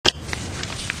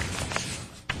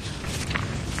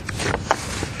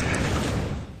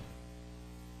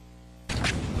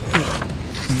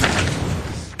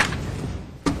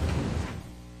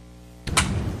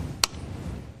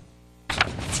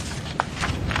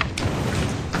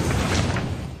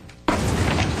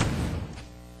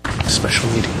special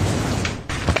meeting.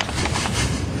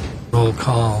 Roll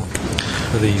call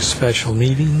for the special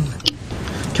meeting.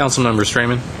 Council members: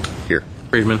 Freeman. Here.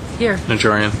 Friedman. Here.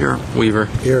 Najarian. Here. Weaver.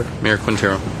 Here. Mayor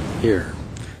Quintero. Here.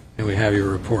 And we have your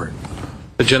report.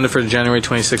 Agenda for the January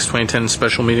 26, 2010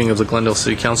 special meeting of the Glendale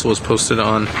City Council was posted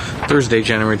on Thursday,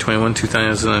 January 21,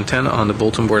 2010 on the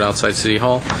bulletin board outside City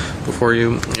Hall. Before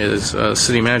you is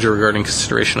City Manager regarding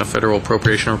consideration of federal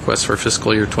appropriation requests for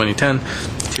fiscal year 2010.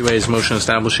 2A is motion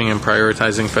establishing and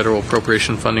prioritizing federal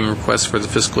appropriation funding requests for the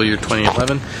fiscal year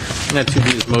 2011. And at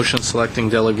 2B is motion selecting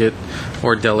delegate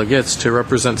or delegates to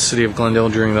represent the City of Glendale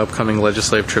during the upcoming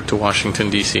legislative trip to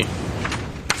Washington, D.C.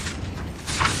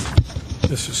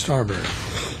 Mr. Starbird.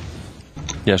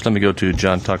 Yes, let me go to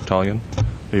John Tuchtalian.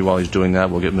 Maybe while he's doing that,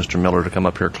 we'll get Mr. Miller to come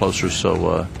up here closer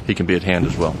so he can be at hand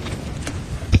as well.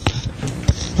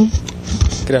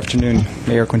 Good afternoon,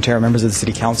 Mayor Quintero, members of the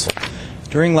City Council.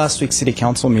 During last week's City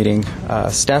Council meeting,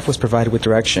 staff was provided with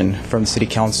direction from the City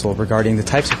Council regarding the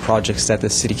types of projects that the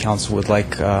City Council would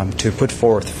like to put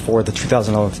forth for the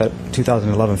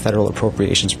 2011 federal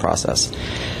appropriations process.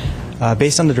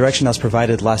 Based on the direction that was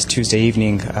provided last Tuesday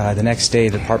evening, the next day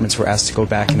the departments were asked to go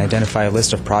back and identify a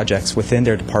list of projects within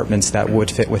their departments that would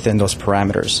fit within those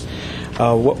parameters.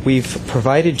 What we've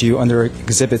provided you under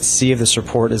Exhibit C of this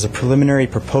report is a preliminary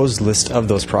proposed list of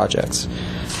those projects.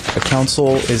 The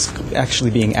Council is actually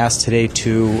being asked today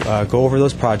to go over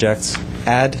those projects,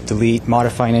 add, delete,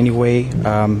 modify in any way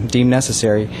deemed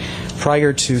necessary,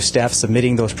 prior to staff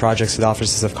submitting those projects to the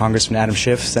offices of Congressman Adam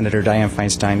Schiff, Senator Dianne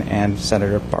Feinstein, and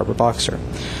Senator Barbara Boxer.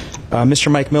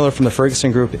 Mr. Mike Miller from the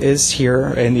Ferguson Group is here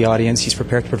in the audience. He's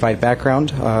prepared to provide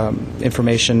background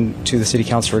information to the City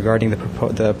Council regarding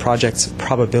the project's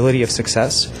probability of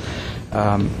success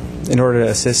in order to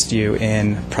assist you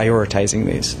in prioritizing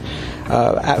these.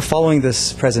 Following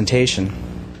this presentation,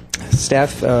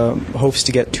 staff hopes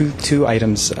to get two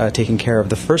items taken care of.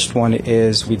 The first one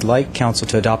is we'd like Council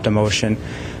to adopt a motion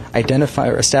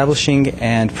establishing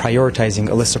and prioritizing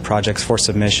a list of projects for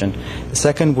submission. The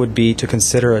second would be to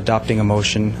consider adopting a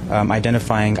motion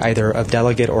identifying either a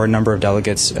delegate or a number of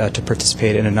delegates to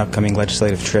participate in an upcoming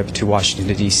legislative trip to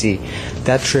Washington, D.C.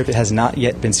 That trip has not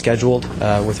yet been scheduled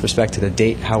with respect to the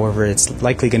date. However, it's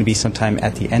likely going to be sometime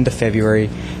at the end of February,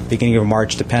 beginning of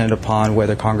March, dependent upon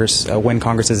whether when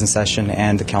Congress is in session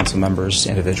and the Council members'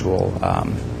 individual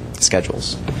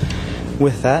schedules.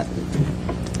 With that,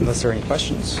 unless there are any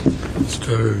questions.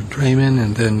 Mr. Draymond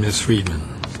and then Ms. Friedman.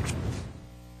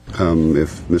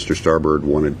 If Mr. Starbird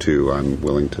wanted to, I'm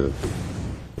willing to.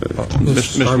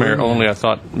 Mr. Mayor, only I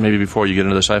thought maybe before you get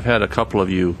into this, I've had a couple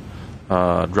of you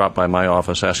drop by my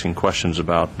office asking questions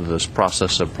about this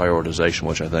process of prioritization,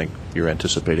 which I think you're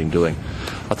anticipating doing.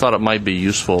 I thought it might be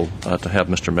useful to have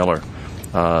Mr. Miller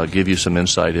give you some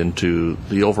insight into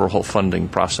the overall funding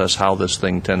process, how this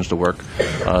thing tends to work.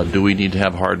 Do we need to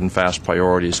have hard and fast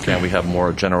priorities? Can we have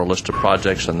more general list of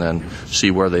projects and then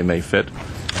see where they may fit?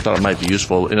 I thought it might be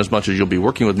useful, in as much as you'll be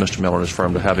working with Mr. Miller and his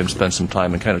firm, to have him spend some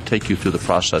time and kind of take you through the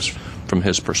process from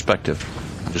his perspective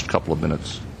in just a couple of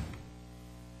minutes.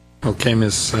 Okay,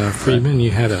 Ms. Friedman,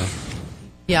 you had a...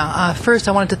 Yeah, first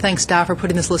I wanted to thank staff for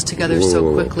putting this list together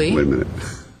so quickly. Wait a minute.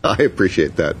 I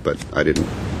appreciate that, but I didn't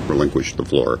relinquish the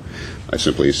floor. I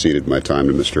simply ceded my time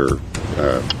to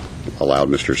allowed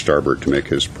Mr. Starbird to make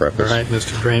his preface. All right,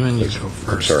 Mr. Draymond, you go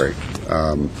first. I'm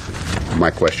sorry. My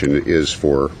question is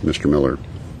for Mr. Miller,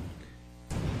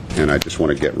 and I just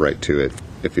want to get right to it,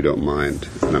 if you don't mind.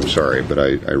 And I'm sorry, but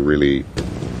I really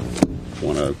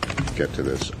want to get to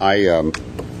this.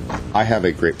 I have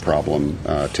a great problem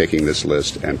taking this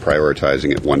list and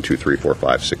prioritizing it 1, 2, 3, 4,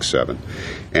 5, 6, 7.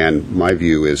 And my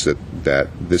view is that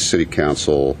this City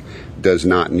Council does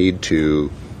not need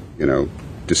to,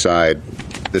 decide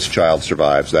this child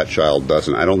survives, that child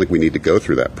doesn't. I don't think we need to go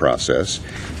through that process.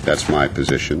 That's my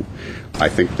position. I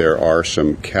think there are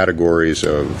some categories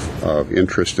of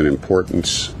interest and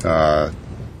importance to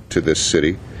this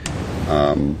city.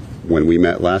 When we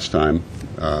met last time,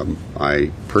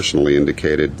 I personally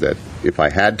indicated that if I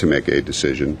had to make a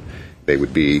decision, they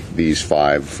would be these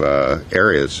 5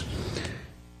 areas.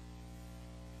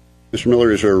 Mr.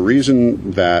 Miller, is there a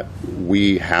reason that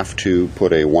we have to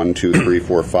put a 1, 2, 3,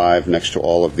 4, 5 next to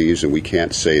all of these, and we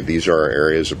can't say these are our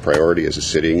areas of priority as a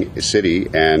city,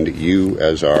 and you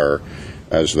as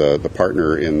the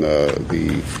partner in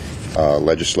the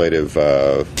legislative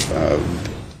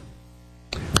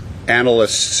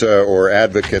analysts or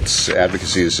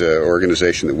advocacy's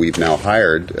organization that we've now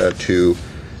hired to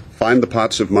find the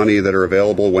pots of money that are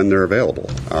available when they're available.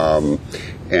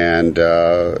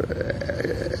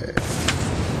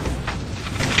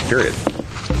 Period.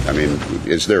 I mean,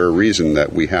 is there a reason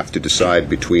that we have to decide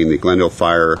between the Glendale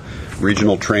Fire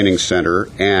Regional Training Center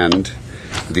and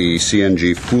the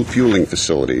CNG fueling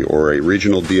facility, or a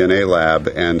regional DNA lab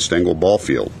and Stengel Ball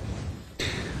Field?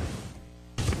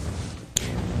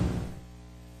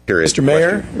 Mr.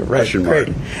 Mayor, Question mark.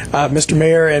 great. Mr.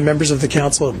 Mayor and members of the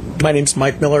council, my name's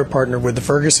Mike Miller, partner with the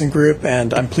Ferguson Group,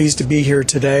 and I'm pleased to be here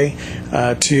today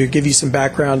to give you some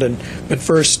background, but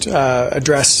first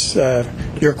address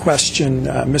your question,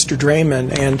 Mr.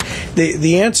 Drayman. And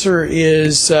the answer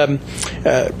is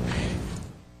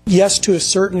yes, to a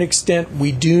certain extent,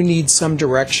 we do need some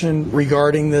direction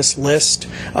regarding this list.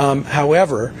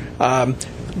 However,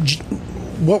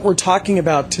 what we're talking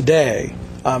about today,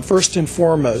 first and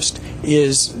foremost,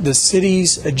 is the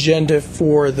city's agenda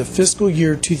for the fiscal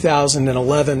year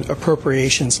 2011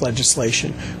 appropriations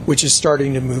legislation, which is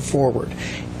starting to move forward.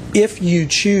 If you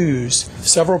choose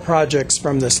several projects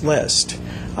from this list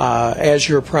as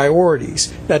your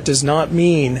priorities, that does not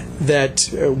mean that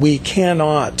we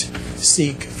cannot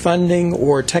seek funding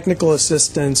or technical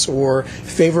assistance or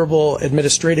favorable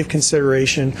administrative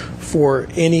consideration for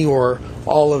any or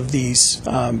all of these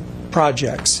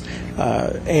projects.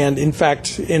 And in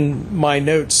fact, in my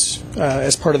notes,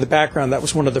 as part of the background, that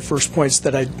was one of the first points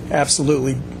that I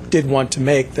absolutely did want to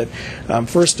make, that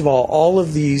first of all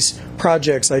of these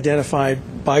projects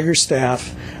identified by your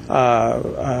staff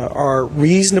are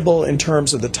reasonable in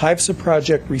terms of the types of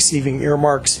project receiving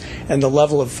earmarks and the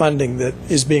level of funding that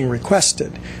is being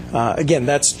requested. Again,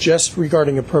 that's just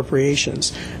regarding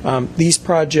appropriations. These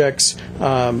projects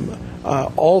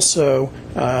also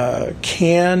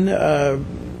can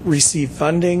receive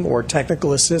funding or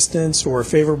technical assistance or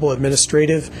favorable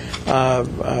administrative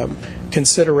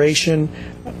consideration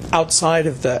outside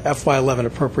of the FY11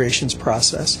 appropriations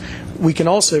process. We can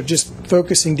also, just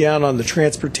focusing down on the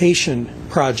transportation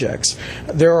projects,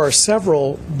 there are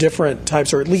several different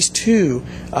types, or at least two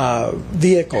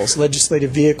vehicles,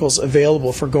 legislative vehicles,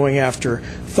 available for going after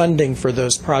funding for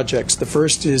those projects. The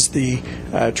first is the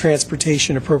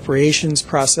transportation appropriations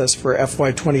process for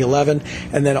FY 2011,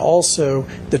 and then also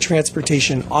the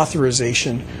transportation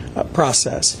authorization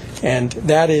process. And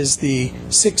that is the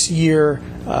 6-year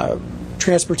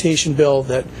transportation bill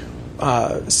that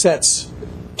sets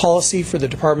policy for the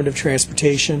Department of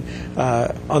Transportation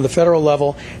on the federal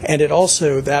level, and it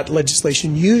also, that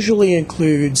legislation usually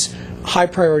includes high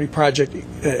priority project,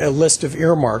 a list of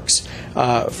earmarks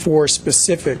for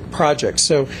specific projects.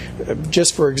 So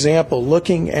just for example,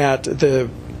 looking at the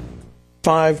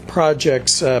 5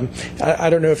 projects, I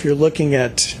don't know if you're looking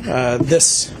at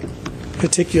this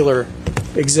particular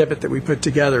exhibit that we put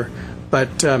together,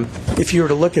 but if you were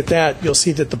to look at that, you'll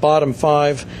see that the bottom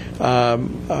 5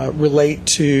 relate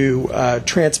to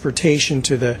transportation,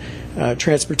 to the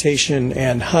Transportation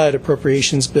and HUD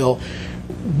Appropriations Bill.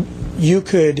 You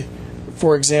could,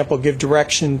 for example, give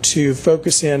direction to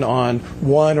focus in on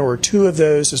 1 or 2 of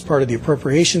those as part of the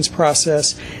appropriations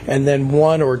process, and then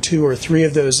 1 or 2 or 3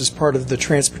 of those as part of the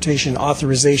transportation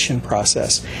authorization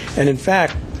process. And in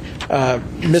fact,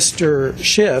 Mr.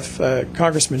 Schiff,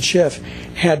 Congressman Schiff,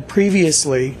 had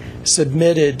previously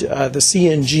submitted the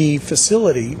CNG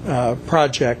facility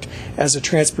project as a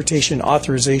transportation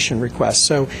authorization request.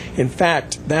 So, in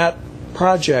fact, that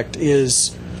project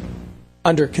is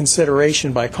under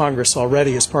consideration by Congress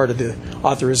already as part of the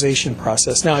authorization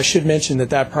process. Now, I should mention that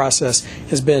that process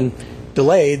has been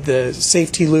delayed. The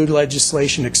Safety Load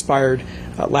legislation expired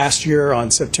last year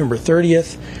on September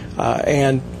 30th,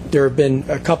 and there have been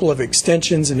a couple of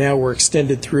extensions, and now we're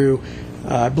extended through,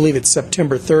 I believe it's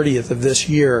September 30th of this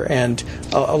year, and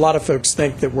a lot of folks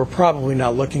think that we're probably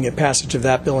not looking at passage of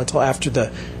that bill until after the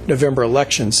November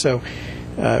election. So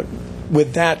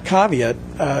with that caveat,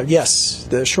 yes,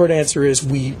 the short answer is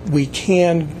we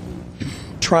can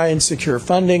try and secure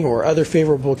funding or other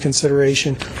favorable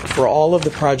consideration for all of the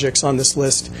projects on this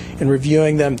list. In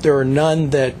reviewing them, there are none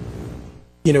that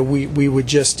we would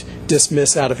just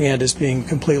dismiss out of hand as being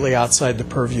completely outside the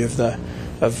purview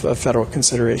of federal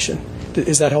consideration.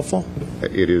 Is that helpful?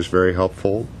 It is very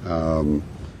helpful. I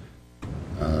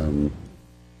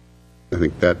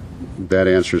think that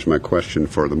answers my question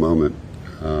for the moment.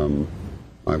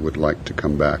 I would like to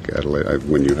come back at a later,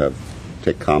 when you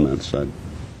take comments.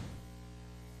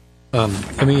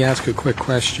 Let me ask a quick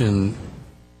question.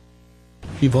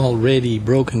 We've already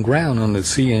broken ground on the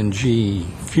CNG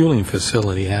fueling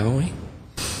facility, haven't we?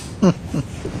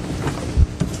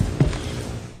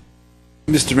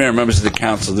 Mr. Mayor, members of the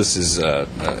council, this is a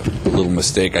little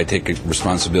mistake. I take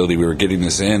responsibility. We were getting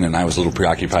this in, and I was a little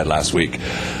preoccupied last week.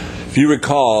 If you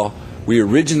recall, We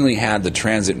originally had the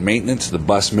transit maintenance, the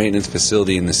bus maintenance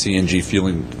facility, and the CNG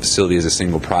fueling facility as a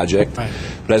single project. Right.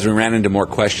 But as we ran into more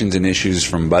questions and issues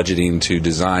from budgeting to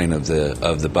design of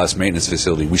the bus maintenance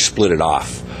facility, we split it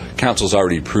off. Council's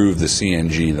already approved the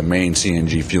CNG, the main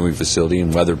CNG fueling facility,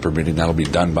 and weather permitting, that'll be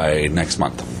done by next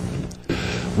month.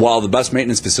 While the bus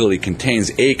maintenance facility contains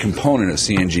a component of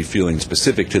CNG fueling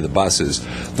specific to the buses,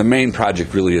 the main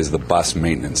project really is the bus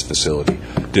maintenance facility,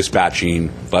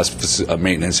 dispatching, bus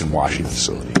maintenance, and washing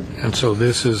facility. And so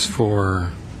this is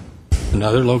for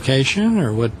another location,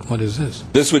 or what is this?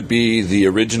 This would be the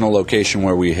original location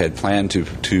where we had planned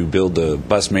to build the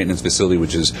bus maintenance facility,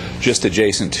 which is just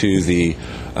adjacent to the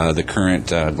current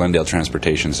Glendale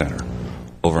Transportation Center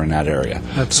over in that area.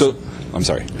 I'm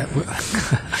sorry.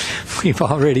 We've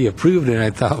already approved it. I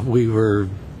thought we were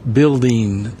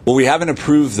building. Well, we haven't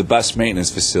approved the bus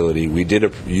maintenance facility. We did.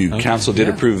 Council did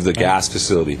approve the gas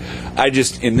facility.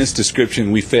 In this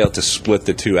description, we failed to split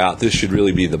the two out. This should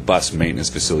really be the bus maintenance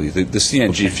facility. The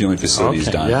CNG fueling facility is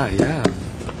done. Yeah.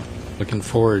 Looking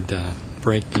forward to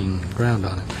breaking ground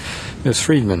on it. Ms.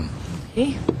 Friedman.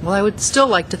 Okay. Well, I would still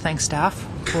like to thank staff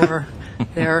for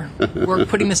their work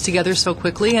putting this together so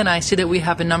quickly, and I see that we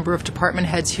have a number of department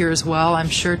heads here as well. I'm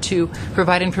sure to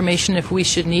provide information if we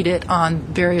should need it on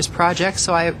various projects,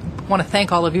 so I want to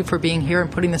thank all of you for being here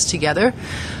and putting this together.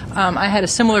 I had a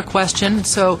similar question,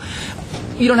 so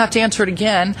you don't have to answer it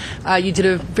again. You did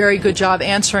a very good job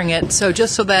answering it, so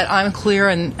just so that I'm clear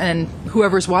and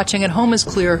whoever's watching at home is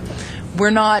clear,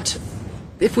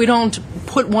 if we don't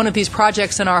put one of these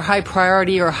projects in our high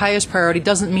priority or highest priority,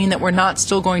 doesn't mean that we're not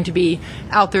still going to be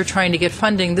out there trying to get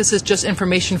funding. This is just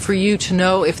information for you to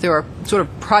know if there are sort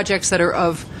of projects that are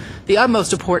of the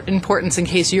utmost importance in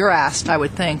case you're asked, I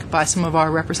would think, by some of our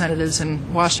representatives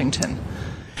in Washington.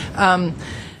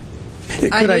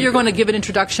 I know you're going to give an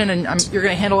introduction, and you're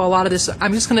going to handle a lot of this.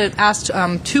 I'm just going to ask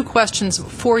two questions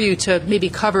for you to maybe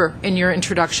cover in your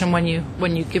introduction when you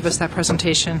give us that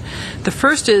presentation. The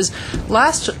first is,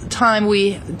 last time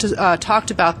we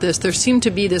talked about this, there seemed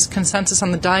to be this consensus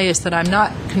on the dais that I'm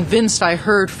not convinced I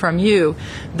heard from you,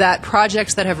 that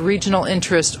projects that have regional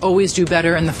interest always do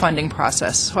better in the funding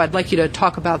process. So I'd like you to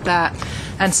talk about that.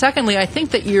 And secondly, I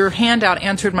think that your handout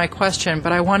answered my question,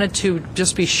 but I wanted to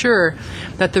just be sure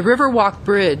that the Riverwalk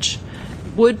Bridge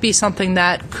would be something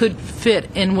that could fit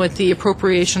in with the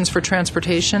appropriations for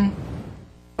transportation?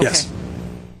 Okay. Yes.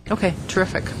 Okay,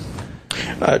 terrific.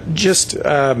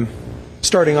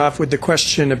 Starting off with the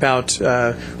question about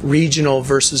regional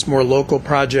versus more local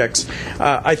projects,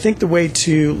 I think the way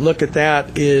to look at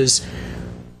that is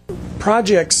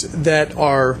projects that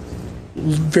are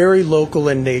very local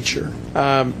in nature.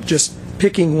 Just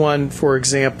picking one, for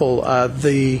example,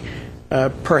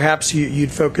 perhaps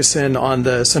you'd focus in on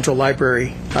the Central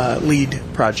Library LEAD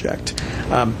project.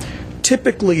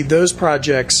 Typically, those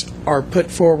projects are put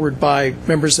forward by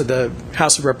members of the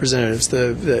House of Representatives,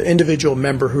 the individual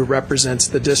member who represents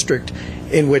the district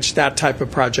in which that type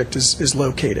of project is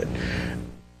located.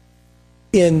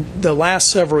 In the last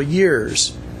several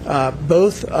years,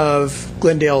 both of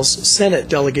Glendale's Senate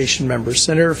delegation members,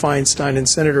 Senator Feinstein and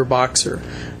Senator Boxer,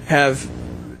 have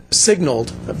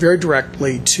signaled very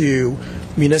directly to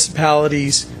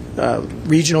municipalities,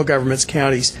 regional governments,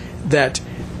 counties, that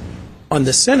on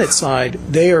the Senate side,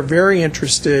 they are very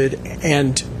interested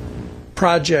in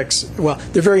projects. Well,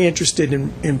 they're very interested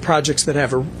in projects that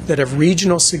have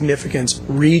regional significance,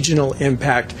 regional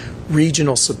impact,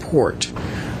 regional support.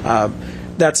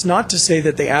 That's not to say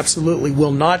that they absolutely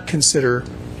will not consider,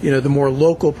 the more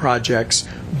local projects,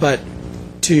 but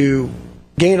to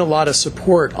gain a lot of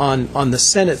support on the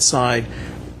Senate side,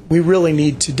 we really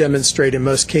need to demonstrate in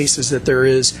most cases that there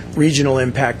is regional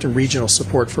impact and regional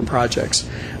support for projects.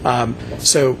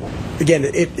 So, again,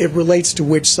 it relates to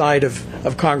which side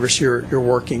of Congress you're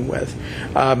working with.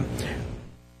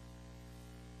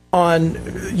 On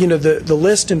the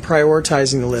list and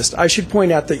prioritizing the list, I should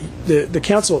point out that the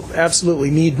council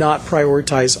absolutely need not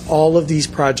prioritize all of these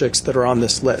projects that are on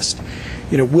this list.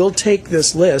 We'll take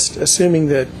this list, assuming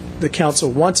that the council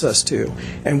wants us to,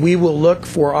 and we will look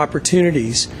for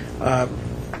opportunities,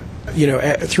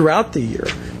 throughout the year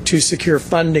to secure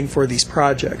funding for these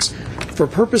projects. For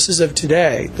purposes of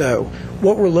today, though,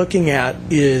 what we're looking at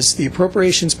is the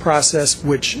appropriations process,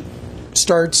 which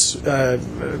starts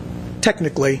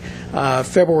technically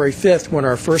February 5th, when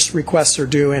our first requests are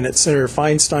due in at Senator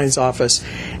Feinstein's office.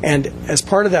 And as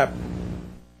part of that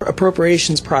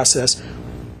appropriations process,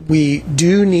 we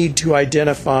do need to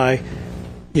identify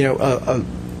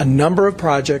a number of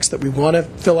projects that we want to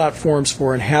fill out forms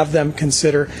for and have them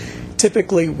consider.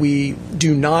 Typically, we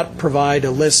do not provide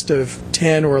a list of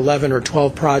 10 or 11 or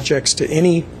 12 projects to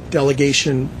any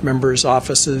delegation members'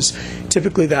 offices.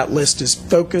 Typically, that list is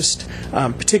focused,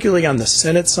 particularly on the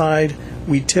Senate side.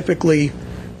 We typically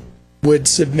would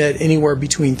submit anywhere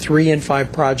between 3 and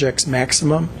 5 projects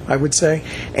maximum, I would say.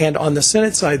 And on the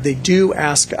Senate side, they do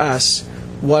ask us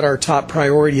what our top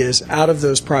priority is out of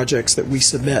those projects that we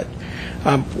submit.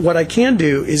 What I can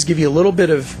do is give you a little bit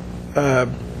of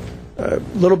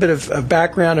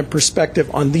background and perspective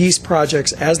on these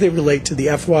projects as they relate to the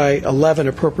FY11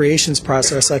 appropriations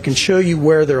process. I can show you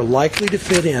where they're likely to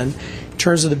fit in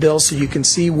terms of the bill, so you can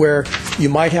see where you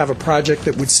might have a project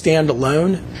that would stand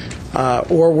alone,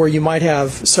 or where you might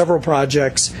have several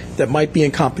projects that might be in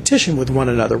competition with one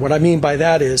another. What I mean by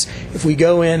that is, if we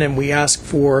go in and we ask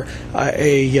for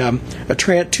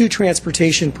two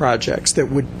transportation projects that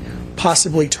would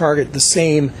possibly target the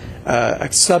same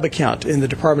sub-account in the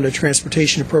Department of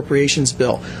Transportation Appropriations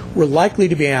bill, we're likely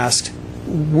to be asked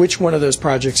which one of those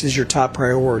projects is your top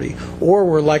priority, or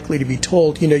we're likely to be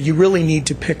told, you really need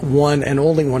to pick one and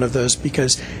only one of those,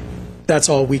 because that's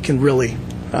all we can really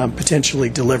potentially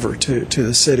deliver to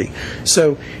the city.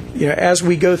 So, as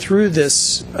we go through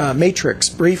this matrix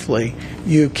briefly,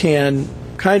 you can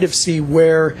kind of see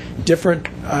where different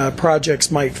projects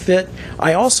might fit.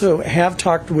 I also have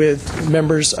talked with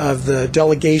members of the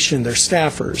delegation, their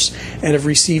staffers, and have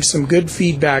received some good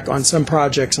feedback on some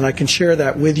projects, and I can share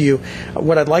that with you.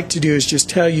 What I'd like to do is just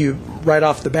tell you right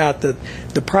off the bat that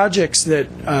the projects that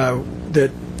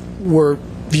were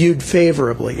viewed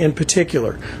favorably, in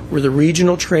particular, were the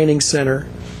Regional Training Center,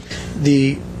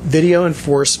 the Video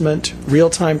Enforcement,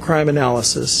 Real-Time Crime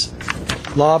Analysis,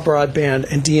 Law Broadband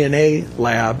and DNA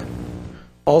Lab,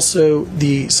 also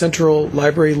the Central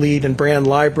Library Lead and Brand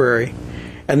Library,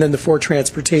 and then the 4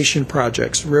 transportation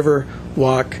projects, River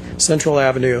Walk, Central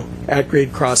Avenue,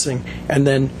 at-grade crossing, and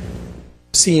then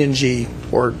CNG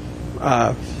or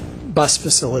bus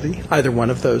facility. Either one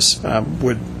of those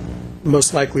would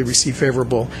most likely receive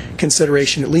favorable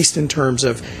consideration, at least in terms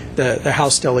of the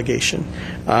House delegation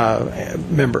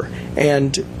member.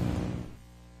 And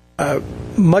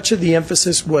much of the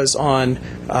emphasis was on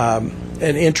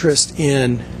an interest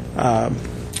in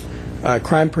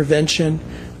crime prevention,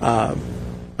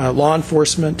 law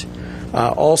enforcement,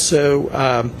 also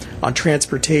on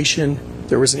transportation.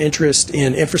 There was an interest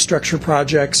in infrastructure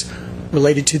projects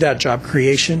related to that, job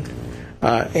creation,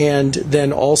 and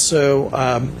then also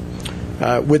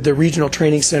with the Regional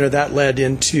Training Center,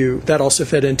 that also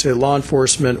fed into law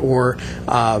enforcement or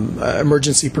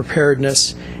emergency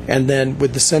preparedness. And then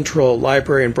with the Central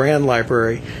Library and Brand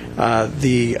Library,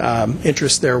 the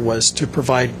interest there was to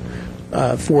provide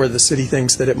for the city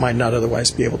things that it might not otherwise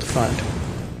be able to fund.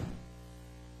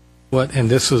 And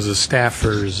this was the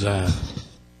staffers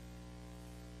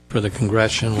for the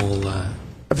congressional...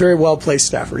 A very well-placed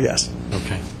staffer, yes.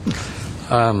 Okay.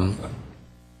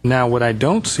 Now, what I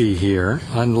don't see here,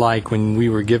 unlike when we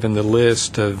were given the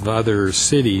list of other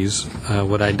cities,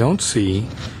 what I don't see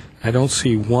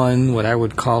one, what I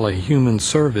would call a human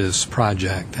service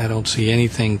project. I don't see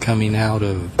anything coming out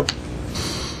of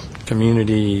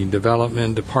Community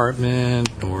Development Department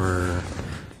or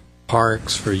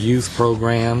parks for youth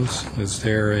programs. Is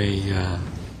there a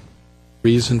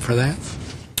reason for that?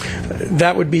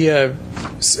 That would be a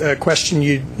question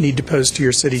you need to pose to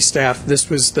your city staff. This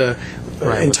was the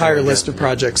entire list of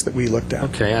projects that we looked at.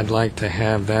 Okay, I'd like to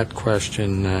have that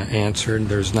question answered.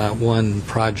 There's not one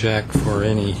project for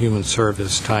any human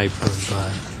service type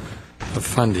of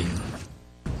funding.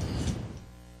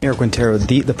 Mayor Quintero,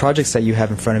 the projects that you have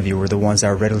in front of you were the ones that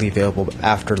were readily available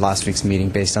after last week's meeting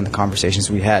based on the conversations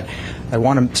we had. I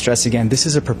want to stress again, this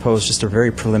is just a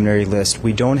very preliminary list.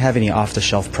 We don't have any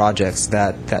off-the-shelf projects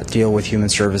that deal with human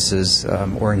services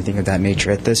or anything of that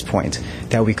nature at this point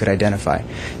that we could identify.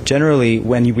 Generally,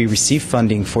 when we receive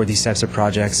funding for these types of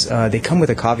projects, they come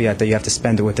with a caveat that you have to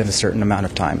spend it within a certain amount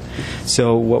of time.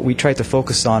 So what we tried to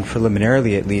focus on,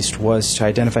 preliminarily at least, was to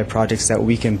identify projects that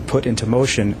we can put into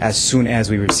motion as soon as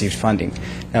we received funding.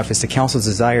 Now, if it's the council's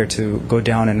desire to go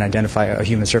down and identify a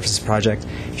human services project,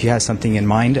 if you have something in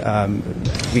mind,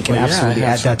 we can absolutely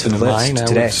add that to the list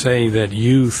today. I would say that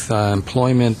youth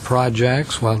employment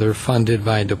projects, while they're funded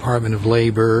by Department of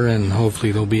Labor, and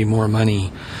hopefully there'll be more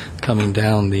money coming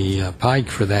down the pike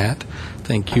for that, I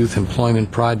think youth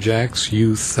employment projects,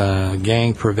 youth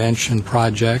gang prevention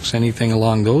projects, anything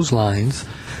along those lines,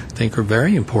 I think are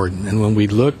very important. And when we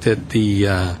looked at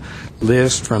the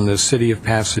list from the city of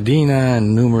Pasadena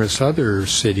and numerous other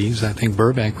cities, I think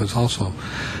Burbank was also,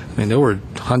 there were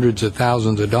hundreds of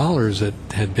thousands of dollars that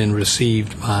had been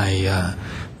received by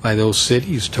those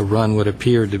cities to run what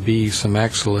appeared to be some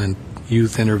excellent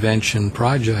youth intervention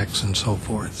projects and so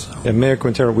forth. So. And Mayor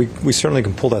Quintero, we certainly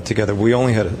can pull that together. We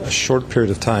only had a short period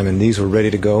of time, and these were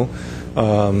ready to go.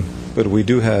 But we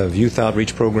do have youth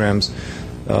outreach programs,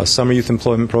 summer youth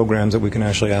employment programs that we can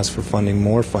actually ask for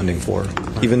more funding for.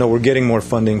 Even though we're getting more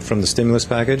funding from the stimulus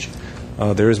package,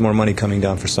 there is more money coming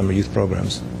down for summer youth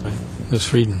programs. Ms.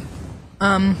 Frieden.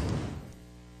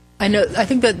 I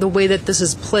think that the way that this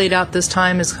is played out this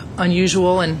time is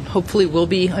unusual and hopefully will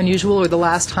be unusual or the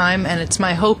last time, and it's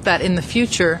my hope that in the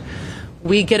future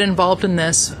we get involved in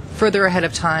this further ahead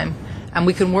of time and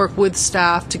we can work with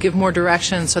staff to give more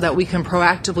direction so that we can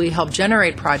proactively help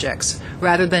generate projects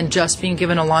rather than just being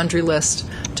given a laundry list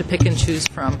to pick and choose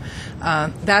from.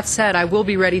 That said, I will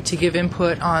be ready to give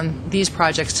input on these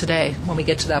projects today when we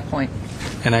get to that point.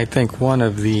 And I think one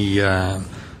of the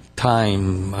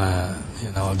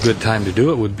a good time to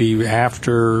do it would be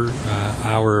after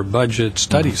our budget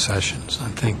study sessions. I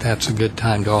think that's a good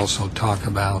time to also talk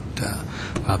about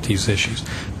these issues.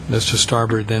 Mr.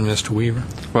 Starbird, then Mr. Weaver.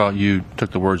 Well, you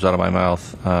took the words out of my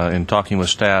mouth. In talking with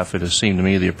staff, it has seemed to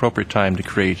me the appropriate time to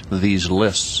create these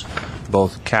lists,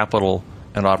 both capital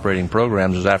and operating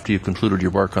programs, is after you've concluded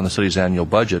your work on the city's annual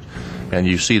budget and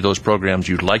you see those programs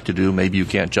you'd like to do. Maybe you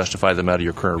can't justify them out of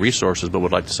your current resources, but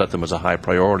would like to set them as a high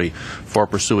priority for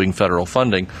pursuing federal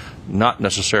funding, not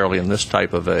necessarily in this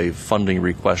type of a funding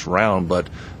request round, but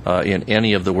in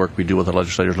any of the work we do with the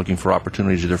legislators looking for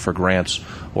opportunities either for grants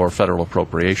or federal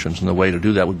appropriations. And the way to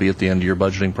do that would be at the end of your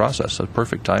budgeting process. That's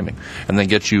perfect timing. And then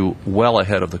get you well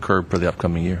ahead of the curve for the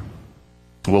upcoming year.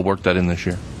 We'll work that in this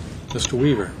year. Mr.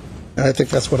 Weaver. I think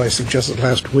that's what I suggested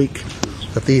last week,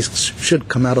 that these should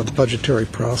come out of the budgetary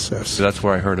process. So that's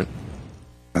where I heard it.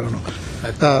 I don't know.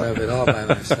 I thought of it all by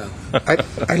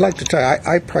myself. I'd like to tell you,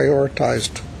 I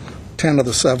prioritized 10 of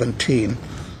the 17,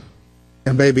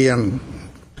 and maybe in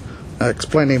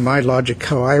explaining my logic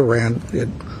how I ran, it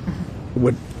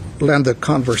would lend the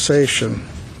conversation.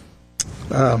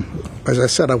 As I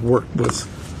said, I've worked with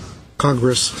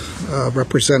Congress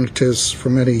representatives for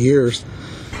many years,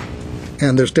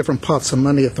 and there's different pots of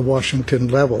money at the Washington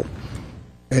level,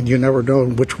 and you never know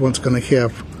which one's going to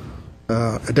have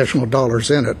additional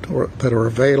dollars in it or that are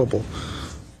available.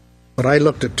 But I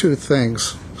looked at two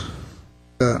things.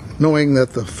 Knowing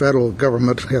that the federal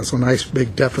government has a nice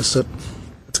big deficit,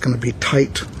 it's going to be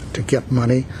tight to get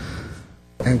money,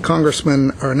 and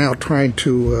congressmen are now trying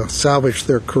to salvage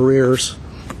their careers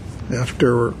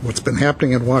after what's been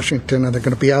happening in Washington, and they're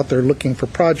going to be out there looking for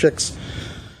projects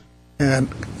and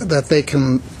that they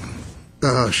can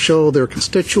show their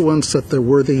constituents that they're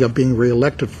worthy of being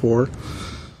reelected for.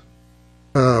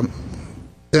 Then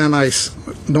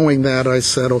knowing that, I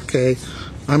said, okay,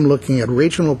 I'm looking at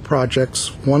regional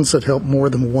projects, ones that help more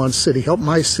than one city, help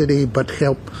my city, but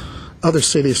help other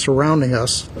cities surrounding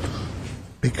us,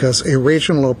 because a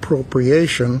regional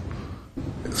appropriation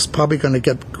is probably going to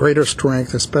get greater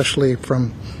strength, especially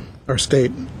from our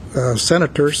state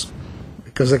senators,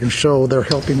 because they can show they're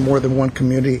helping more than one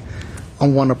community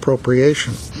on one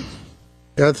appropriation.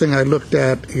 The other thing I looked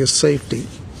at is safety.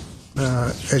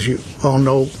 As you all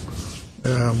know,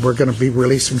 we're going to be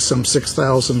releasing some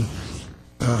 6,000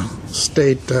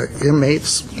 state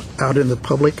inmates out in the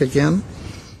public again.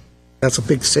 That's a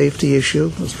big safety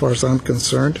issue as far as I'm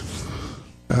concerned.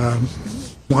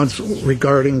 One's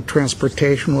regarding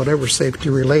transportation, whatever safety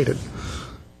related.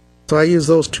 So I use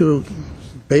those two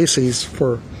bases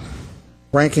for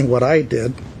ranking what I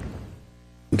did.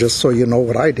 Just so you know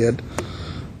what I did,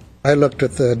 I looked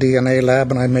at the DNA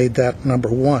lab and I made that number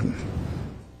one.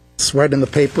 It's right in the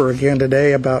paper again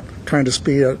today about trying to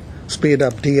speed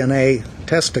up DNA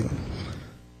testing.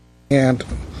 And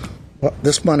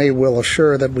this money will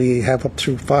assure that we have up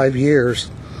to 5 years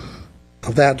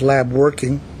of that lab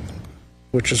working,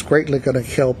 which is greatly going to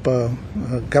help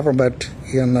government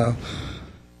in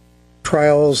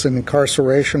trials and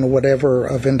incarceration or whatever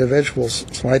of individuals.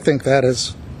 So I think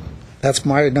that's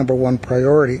my number one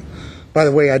priority. By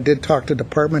the way, I did talk to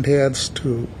department heads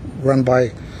to run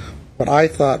by what I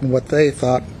thought and what they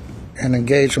thought and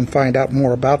engage and find out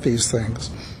more about these things.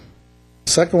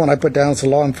 The second one I put down is the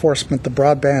law enforcement, the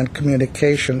broadband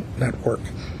communication network.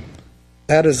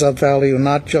 That is of value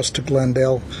not just to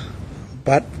Glendale,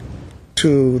 but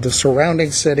to the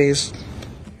surrounding cities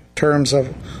in terms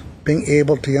of being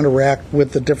able to interact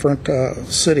with the different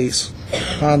cities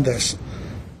on this.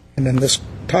 And in this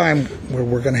time where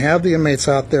we're going to have the inmates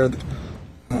out there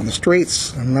on the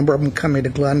streets, a number of them coming to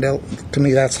Glendale, to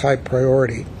me that's high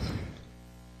priority.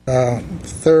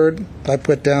 Third, I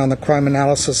put down the crime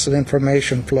analysis and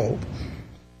information flow.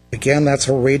 Again, that's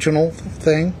a regional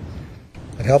thing.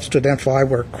 It helps to identify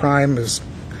where crime is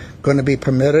going to be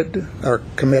permitted or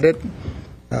committed,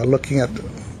 looking at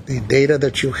the data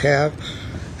that you have,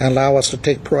 and allow us to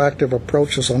take proactive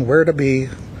approaches on where to be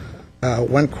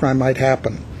when crime might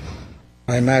happen.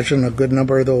 I imagine a good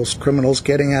number of those criminals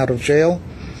getting out of jail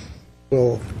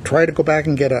will try to go back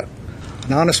and get an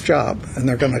honest job, and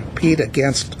they're going to compete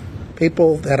against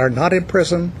people that are not in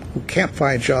prison who can't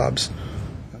find jobs.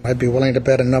 And I'd be willing to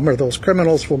bet a number of those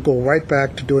criminals will go right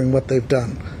back to doing what they've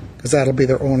done, because that'll be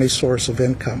their only source of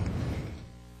income.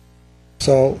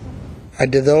 So I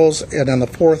did those, and on the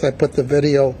 4th I put the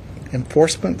video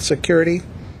enforcement security.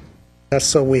 That's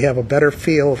so we have a better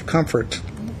feel of comfort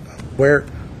where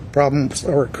problems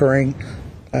are occurring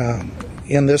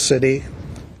in this city,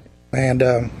 and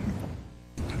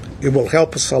it will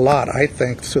help us a lot, I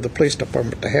think, through the police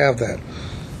department to have that.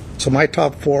 So my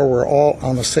top 4 were all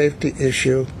on the safety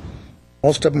issue,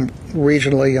 most of them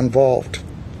regionally involved.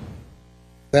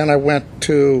 Then I went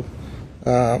to,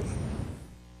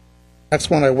 next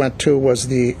one I went to was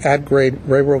the at-grade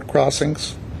railroad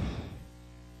crossings,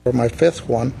 for my 5th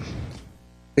one,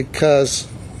 because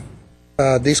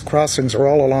these crossings are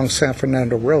all along San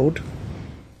Fernando Road,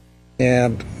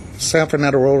 and San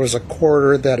Fernando Road is a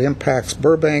corridor that impacts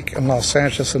Burbank and Los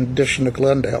Angeles in addition to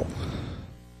Glendale.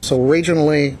 So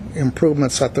regionally,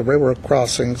 improvements at the railroad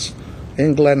crossings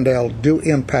in Glendale do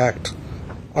impact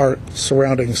our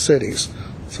surrounding cities.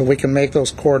 So we can make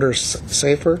those corridors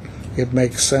safer. It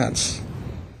makes sense.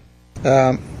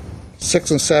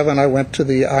 6 and 7, I went to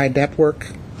the I-network,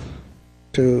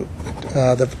 to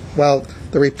the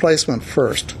replacement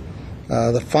first.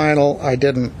 The final I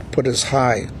didn't put as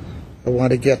high. I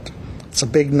want to get, it's a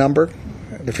big number.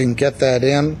 If you can get that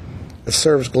in, it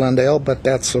serves Glendale, but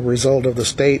that's a result of the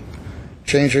state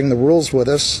changing the rules with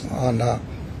us on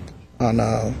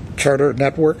charter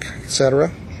network,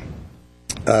 etc.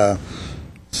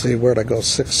 See, where'd I go?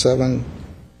 6, 7,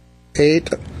 8.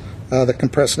 The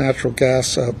compressed natural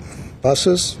gas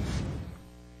buses.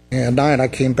 And 9, I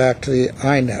came back to the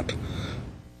INET.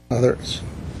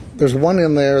 There's one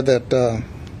in there that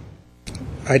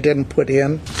I didn't put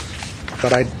in,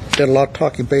 but I did a lot of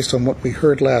talking based on what we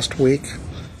heard last week,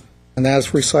 and that's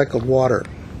recycled water.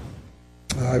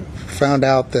 I found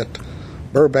out that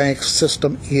Burbank's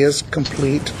system is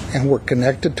complete, and we're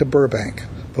connected to Burbank,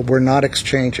 but we're not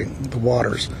exchanging the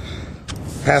waters.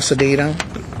 Pasadena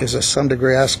is to some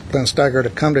degree asked Glenn Steiger to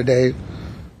come today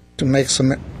to make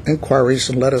some inquiries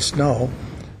and let us know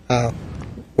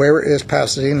where is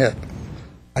Pasadena.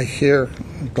 I hear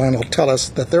Glenn will tell us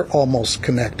that they're almost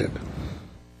connected,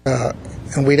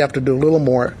 and we'd have to do a little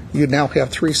more. You now have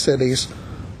 3 cities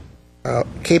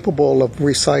capable of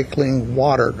recycling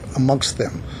water amongst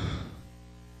them,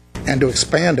 and to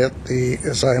expand it,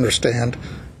 as I understand,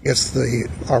 it's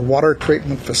our water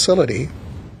treatment facility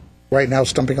right now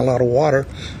is dumping a lot of water,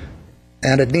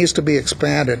 and it needs to be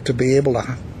expanded to be able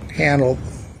to handle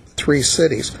 3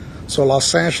 cities. So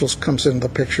Los Angeles comes into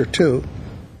the picture too,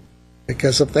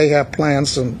 because if they have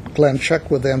plans, then Glenn check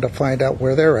with them to find out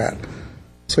where they're at.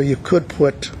 So you could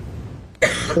put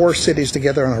 4 cities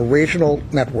together on a regional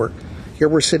network. Here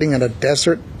we're sitting in a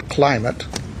desert climate,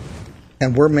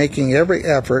 and we're making every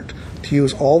effort to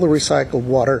use all the recycled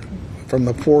water from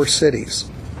the 4 cities.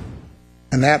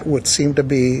 And that would seem to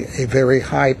be a very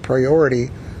high priority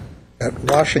at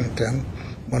Washington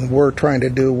when we're trying to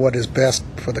do what is best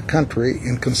for the country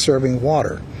in conserving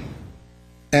water.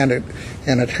 And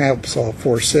it helps all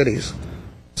 4 cities.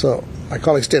 So my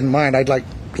colleagues didn't mind. I'd like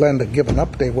Glenn to give an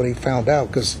update what he found out,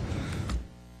 because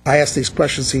I asked these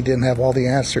questions, he didn't have all the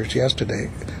answers yesterday.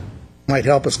 Might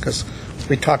help us, because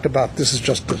we talked about this is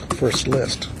just the first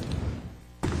list.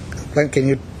 Glenn, can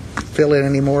you fill in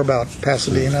any more about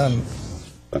Pasadena?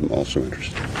 I'm also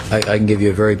interested. I can give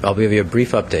you I'll give you a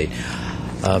brief update.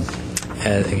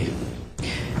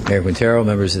 Mayor Quintero,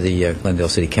 members of the Glendale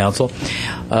City Council.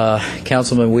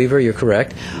 Councilman Weaver, you're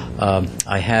correct.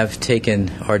 I have taken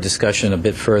our discussion a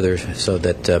bit further so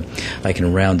that I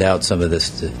can round out some of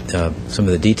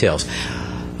the details.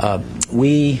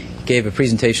 We gave a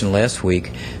presentation last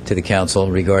week to the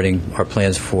council regarding our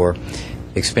plans for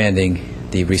expanding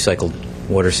the recycled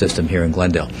water system here in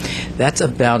Glendale. That's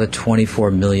about a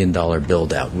 $24 million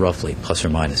build-out, roughly, plus or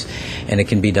minus, and it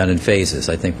can be done in phases.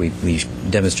 I think we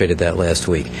demonstrated that last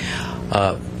week.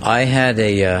 I had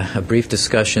a brief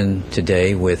discussion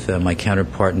today with my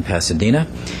counterpart in Pasadena,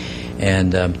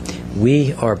 and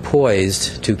we are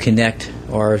poised to connect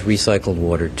our recycled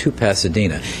water to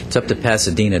Pasadena. It's up to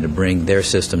Pasadena to bring their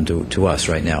system to us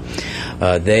right now.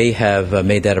 They have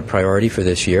made that a priority for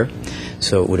this year.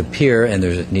 So it would appear, and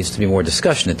there needs to be more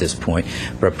discussion at this point,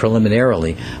 but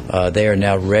preliminarily, they are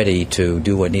now ready to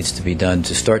do what needs to be done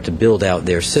to start to build out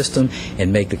their system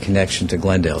and make the connection to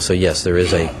Glendale. So yes, there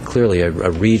is clearly a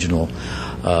regional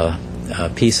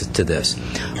piece to this.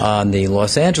 On the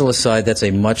Los Angeles side, that's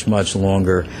a much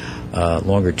longer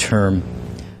term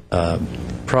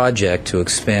project to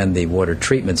expand the water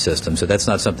treatment system. So that's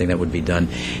not something that would be done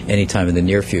anytime in the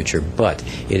near future. But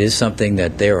it is something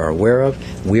that they are aware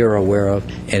of, we are aware of,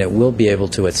 and it will be able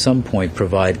to at some point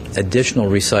provide additional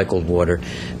recycled water,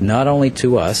 not only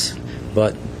to us,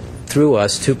 but through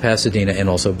us to Pasadena and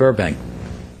also Burbank.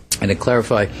 And to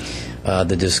clarify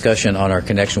the discussion on our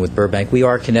connection with Burbank, we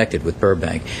are connected with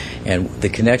Burbank, and the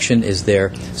connection is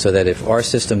there so that if our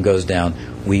system goes down,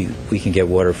 we can get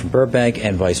water from Burbank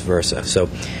and vice versa. So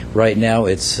right now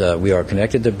we are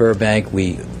connected to Burbank.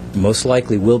 We most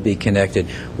likely will be connected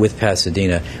with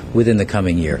Pasadena within the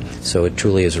coming year. So it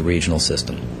truly is a regional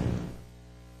system.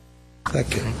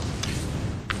 Thank you.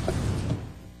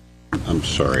 I'm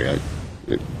sorry.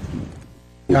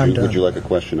 I'm done. Would you like a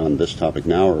question on this topic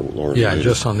now, or Yeah, later?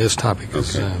 just on this topic,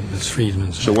 as Okay. Ms.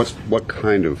 Friedman said. So what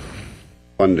kind of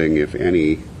funding, if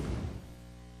any,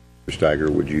 Mr. Steiger,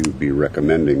 would you be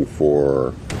recommending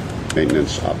for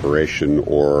maintenance, operation,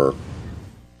 or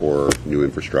new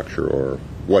infrastructure, or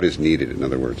what is needed, in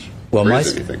other words? Well, Or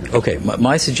is anything?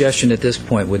 my suggestion at this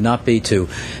point would not be to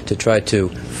try to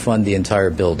fund the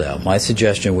entire build-out. My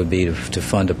suggestion would be to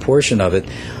fund a portion of it,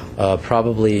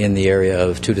 probably in the area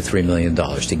of $2 to $3 million,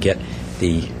 to get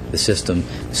the system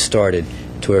started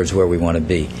towards where we want to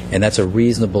be. And that's a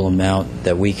reasonable amount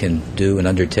that we can do and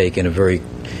undertake in a very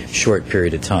short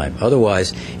period of time.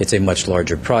 Otherwise, it's a much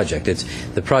larger project.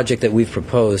 The project that we've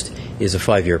proposed is a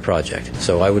 5-year project.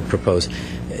 So I would propose,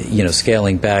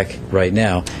 scaling back right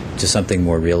now to something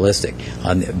more realistic,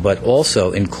 but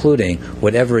also including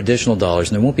whatever additional dollars,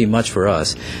 and there won't be much for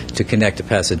us, to connect to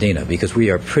Pasadena, because we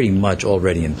are pretty much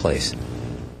already in place.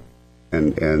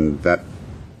 And that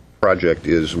project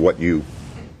is what you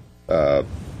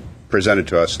presented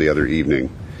to us the other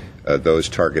evening, those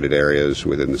targeted areas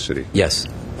within the city? Yes.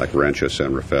 Like Rancho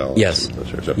San Rafael? Yes.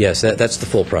 Yes, that's the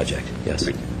full project, yes.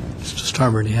 Mr.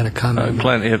 Starbird, you had a comment?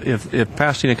 Glenn, if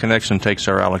Pasadena Connection takes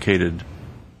our allocated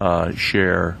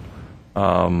share,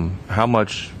 how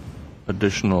much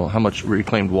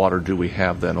reclaimed water do we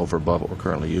have then over above what we're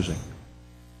currently using?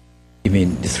 You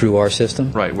mean through our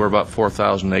system? Right. We're about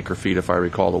 4,000 acre-feet, if I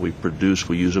recall, that we produce.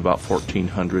 We use about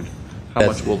 1,400. How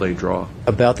much will they draw?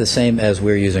 About the same as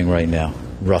we're using right now,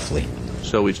 roughly.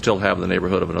 So we'd still have in the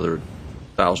neighborhood of another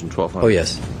 1,000, 1,200 Oh,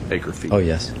 yes. acre-feet. Oh,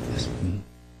 yes. Yes. Mhm.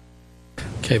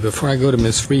 Okay, before I go to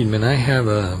Ms. Friedman, I have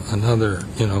another,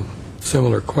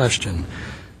 similar question.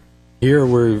 Here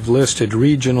we've listed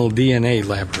regional DNA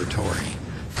laboratory.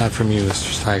 Not from you,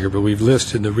 Mr. Steiger, but we've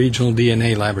listed the regional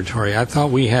DNA laboratory. I thought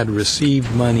we had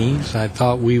received monies. I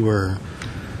thought we were,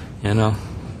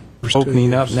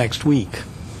 opening up next week.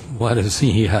 What is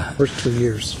the... First 2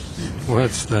 years.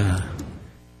 What's the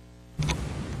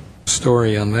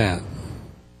story on that?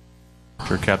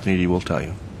 Sure, Captain Eady will tell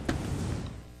you.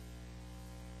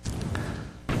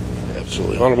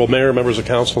 Absolutely. Honorable Mayor, members of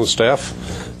council and staff,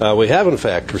 we have in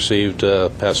fact received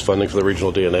past funding for the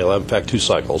regional DNA lab, in fact 2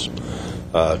 cycles.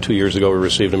 2 years ago we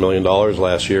received $1 million.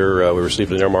 Last year we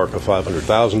received an earmark of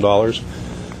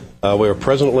 $500,000. We are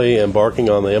presently embarking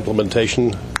on the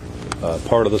implementation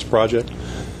part of this project,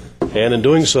 and in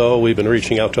doing so we've been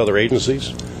reaching out to other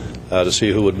agencies to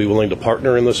see who would be willing to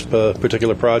partner in this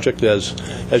particular project. As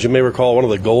you may recall, one of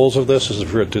the goals of this is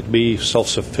for it to be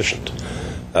self-sufficient.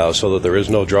 So that there is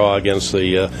no draw against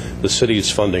the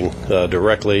city's funding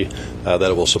directly, that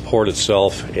it will support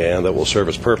itself and that will serve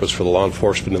its purpose for the law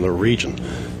enforcement in the region,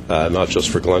 not just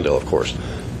for Glendale, of course.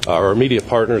 Our immediate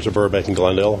partners are Burbank and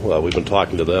Glendale. We've been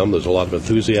talking to them. There's a lot of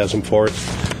enthusiasm for it.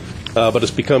 But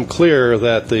it's become clear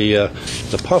that the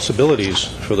possibilities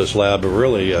for this lab are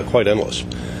really quite endless.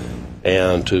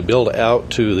 And to build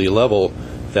out to the level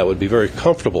that would be very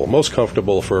comfortable, most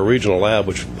comfortable for a regional lab,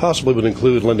 which possibly would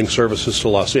include lending services to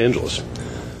Los Angeles,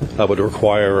 would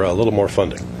require a little more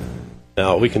funding.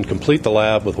 Now, we can complete the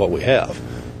lab with what we have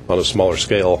on a smaller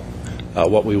scale.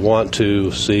 What we want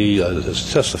to see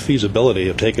is test the feasibility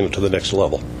of taking it to the next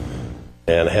level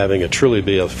and having it truly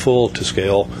be a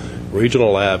full-to-scale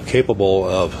regional lab capable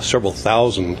of several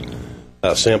thousand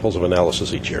samples of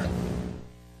analysis each year.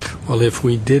 Well, if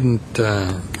we didn't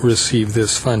receive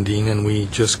this funding and we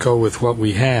just go with what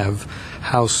we have,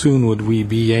 how soon would we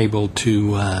be able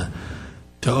to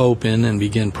to open and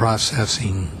begin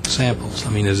processing samples? I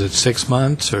mean, is it 6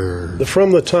 months or?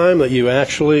 From the time that you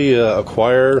actually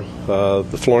acquire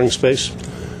the flooring space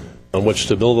on which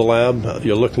to build the lab,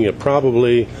 you're looking at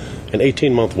probably an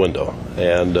 18-month window.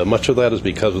 And much of that is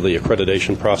because of the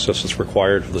accreditation process that's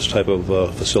required for this type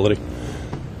of facility.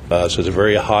 So it's a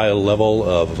very high level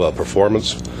of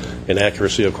performance and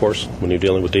accuracy, of course, when you're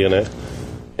dealing with DNA.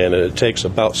 And it takes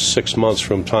about 6 months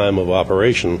from time of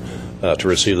operation to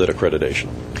receive that accreditation.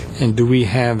 And do we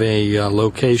have a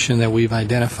location that we've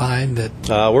identified that?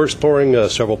 We're exploring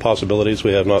several possibilities.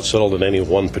 We have not settled in any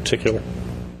one particular.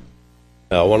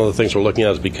 One of the things we're looking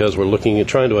at is because we're looking at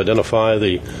trying to identify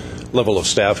the level of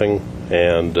staffing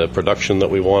and production that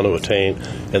we want to attain,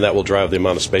 and that will drive the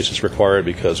amount of space that's required,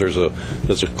 because there's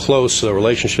a close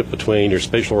relationship between your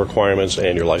spatial requirements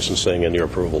and your licensing and your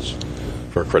approvals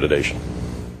for accreditation.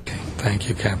 Okay, thank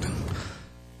you, Captain.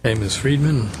 Okay, Ms.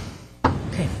 Friedman.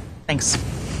 Okay, thanks.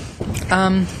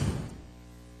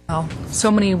 Well,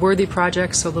 so many worthy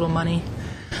projects, so little money.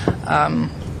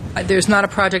 There's not a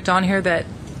project on here that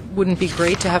wouldn't be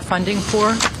great to have funding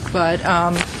for, but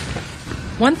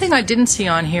one thing I didn't see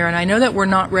on here, and I know that we're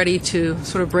not ready to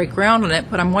sort of break ground on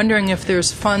it, but I'm wondering if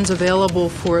there's funds available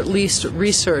for at least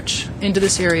research into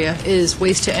this area, is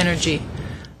waste to energy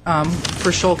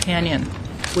for Shoal Canyon,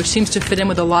 which seems to fit in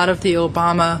with a lot of the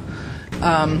Obama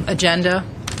agenda.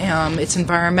 It's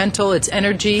environmental, it's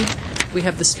energy, we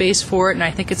have the space for it, and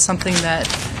I think it's something that,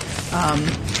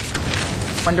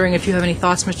 wondering if you have any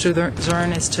thoughts, Mr.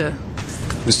 Zern, as to...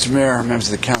 Mr. Mayor,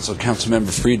 members of the council,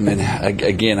 Councilmember Friedman,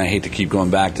 again, I hate to keep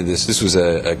going back to this. This was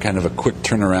a kind of a quick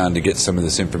turnaround to get some of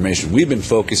this information. We've been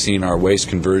focusing our waste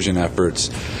conversion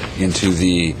efforts into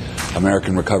the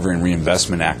American Recovery and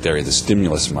Reinvestment Act area, the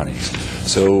stimulus monies.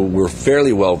 So we're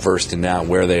fairly well versed in that,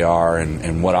 where they are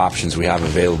and what options we have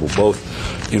available, both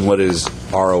in what is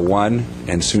RO1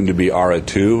 and soon to be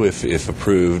RO2, if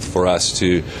approved, for us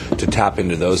to tap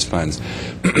into those funds.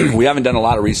 We haven't done a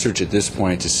lot of research at this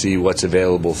point to see what's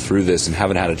available through this, and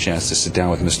haven't had a chance to sit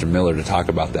down with Mr. Miller to talk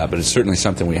about that, but it's certainly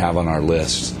something we have on our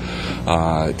list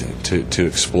to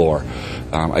explore.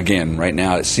 Again, right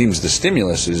now it seems the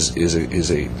stimulus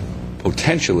is a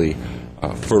potentially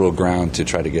fertile ground to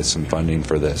try to get some funding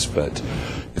for this, but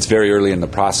it's very early in the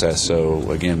process, so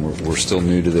again, we're still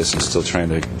new to this and still trying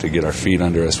to get our feet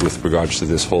under us with regards to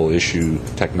this whole issue,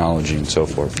 technology, and so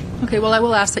forth. Okay, well, I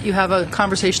will ask that you have a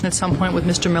conversation at some point with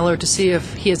Mr. Miller to see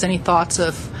if he has any thoughts,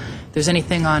 if there's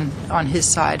anything on his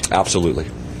side. Absolutely.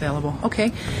 Available.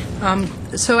 Okay.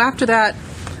 So after that,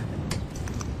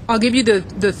 I'll give you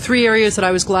the three areas that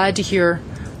I was glad to hear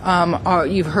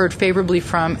you've heard favorably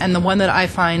from, and the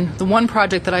one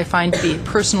project that I find to be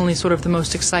personally sort of the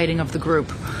most exciting of the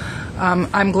group.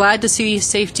 I'm glad to see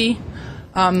safety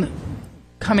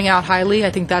coming out highly.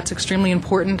 I think that's extremely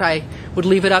important. I would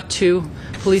leave it up to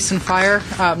police and fire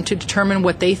to determine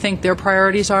what they think their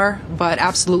priorities are, but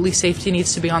absolutely safety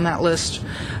needs to be on that list.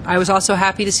 I was also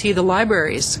happy to see the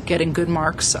libraries getting good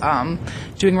marks.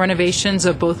 Doing renovations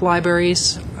of both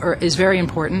libraries is very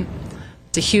important.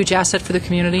 It's a huge asset for the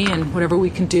community, and whatever we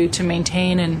can do to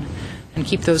maintain and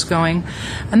keep those going.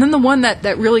 And then the one that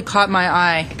really caught my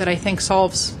eye, that I think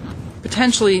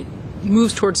potentially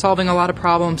moves towards solving a lot of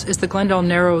problems, is the Glendale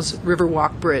Narrows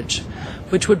Riverwalk Bridge,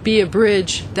 which would be a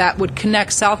bridge that would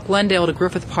connect South Glendale to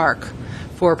Griffith Park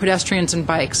for pedestrians and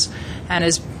bikes. And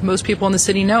as most people in the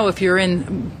city know, if you're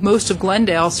in most of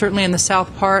Glendale, certainly in the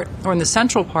south part or in the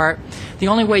central part, the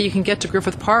only way you can get to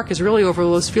Griffith Park is really over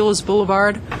Los Feliz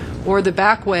Boulevard or the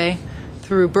back way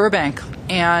through Burbank.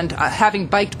 And having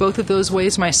biked both of those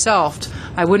ways myself,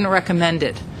 I wouldn't recommend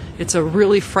it. It's a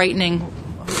really frightening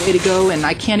way to go, and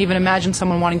I can't even imagine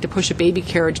someone wanting to push a baby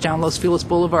carriage down Los Feliz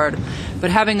Boulevard. But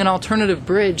having an alternative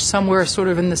bridge somewhere sort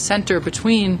of in the center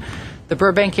between the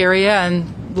Burbank area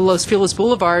and the Los Feliz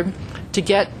Boulevard to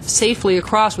get safely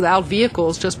across without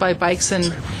vehicles, just by bikes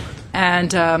and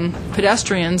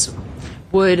pedestrians,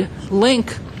 would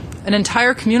link an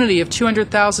entire community of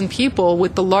 200,000 people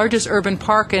with the largest urban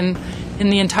park in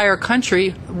the entire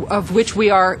country, of which we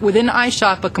are within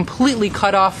eyeshot but completely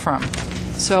cut off from.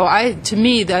 So to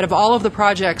me, that of all of the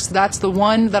projects, that's the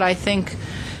one that I think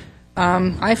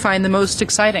I find the most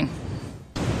exciting.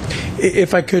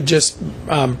 If I could just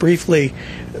briefly,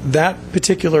 that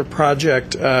particular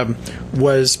project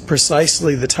was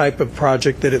precisely the type of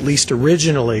project that, at least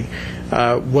originally,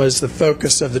 was the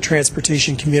focus of the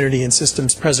Transportation Community and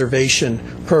Systems Preservation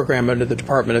Program under the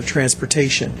Department of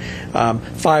Transportation.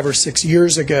 5 or 6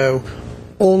 years ago,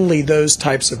 only those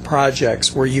types of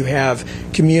projects where you have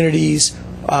communities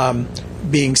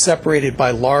being separated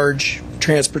by large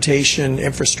transportation,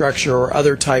 infrastructure, or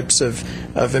other types of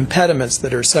impediments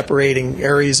that are separating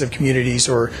areas of communities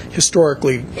or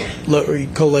historically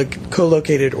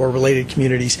co-located or related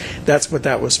communities. That's what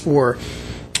that was for.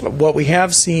 What we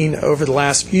have seen over the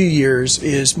last few years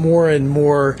is more and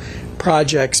more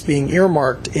projects being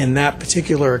earmarked in that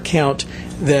particular account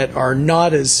that are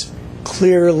not as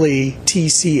clearly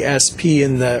TCSP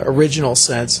in the original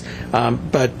sense,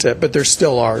 but there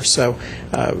still are. So,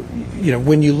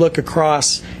 when you look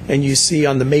across and you see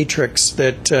on the matrix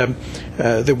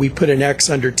that we put an X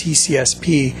under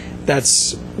TCSP,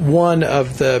 that's one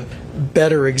of the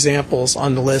better examples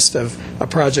on the list of a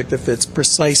project that fits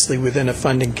precisely within a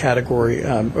funding category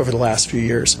over the last few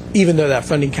years, even though that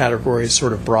funding category is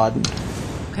sort of broadened.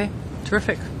 Okay,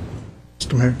 terrific.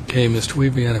 Mr. Mayor. Okay, Mr.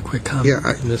 Weaver, you had a quick comment? Yeah,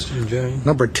 Mr. Jerry?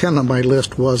 Number 10 on my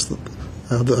list was the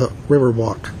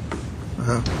Riverwalk.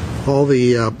 All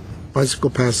the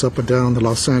bicycle paths up and down the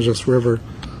Los Angeles River,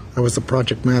 I was the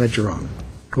project manager on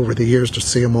over the years to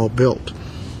see them all built.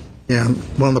 And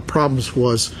one of the problems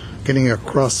was getting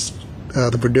across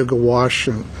the Verdugo Wash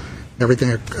and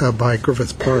everything by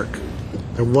Griffith Park.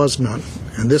 There was none.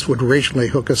 And this would regionally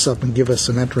hook us up and give us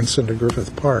an entrance into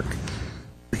Griffith Park.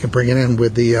 We can bring it in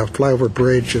with the flyover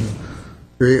bridge and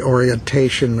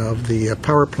reorientation of the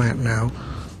power plant now.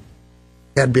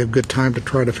 That'd be a good time to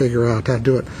try to figure out how to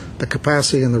do it. The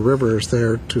capacity in the river is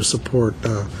there to support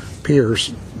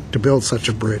piers to build such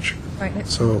a bridge. Right.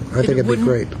 So I think it'd be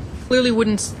great. Clearly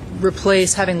wouldn't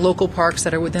replace having local parks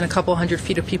that are within a couple hundred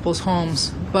feet of people's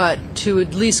homes, but to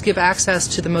at least give access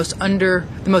to the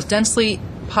most densely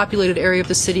populated area of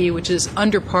the city, which is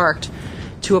underparked,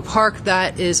 to a park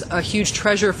that is a huge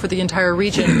treasure for the entire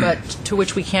region, but to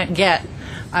which we can't get.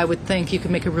 I would think you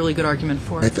could make a really good argument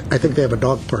for it. I think they have a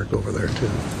dog park over there, too.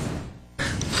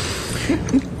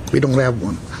 We don't have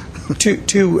one.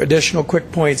 Two additional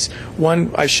quick points.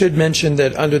 One, I should mention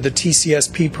that under the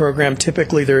TCSP program,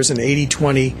 typically there's an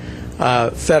 80-20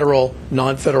 federal,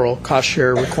 non-federal cost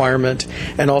share requirement,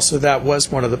 and also that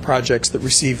was one of the projects that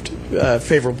received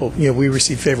favorable, we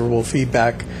received favorable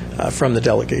feedback from the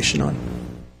delegation on.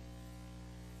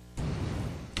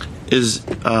 Is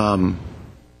that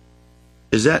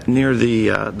near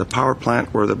the power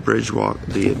plant where the bridge walk,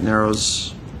 the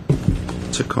narrows,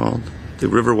 what's it called? The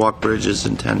Riverwalk Bridge is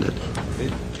intended?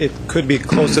 It could be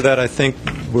close to that. I think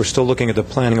we're still looking at the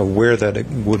planning of where that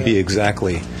would be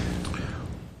exactly.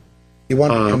 You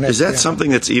want to connect, is that something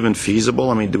that's even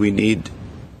feasible? I mean, do we need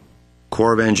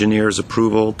Corps of Engineers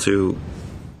approval to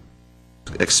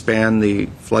expand the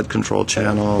flood control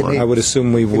channel? I would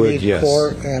assume we would, need yes.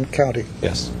 Corps and county.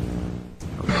 Yes.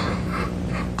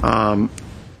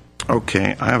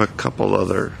 Okay, I have a couple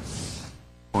other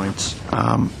points.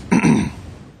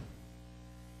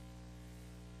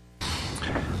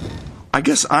 I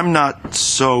guess I'm not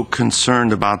so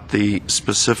concerned about the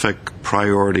specific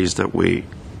priorities that we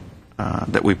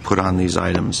put on these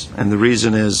items, and the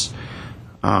reason is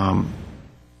some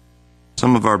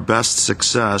of our best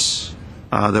success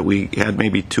that we had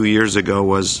maybe 2 years ago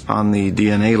was on the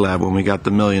DNA lab when we got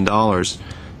the $1 million. I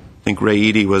think Ray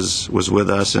Eady was with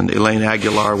us, and Elaine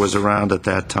Aguilar was around at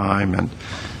that time, and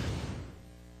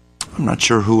I'm not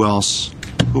sure who else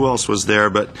was there,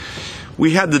 but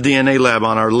we had the DNA lab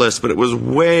on our list, but it was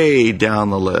way down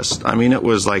the list. I mean, it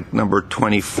was like number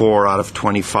 24 out of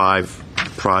 25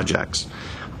 projects.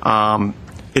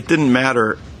 It didn't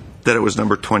matter that it was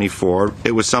number 24.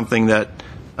 It was something that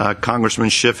Congressman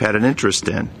Schiff had an interest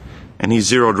in, and he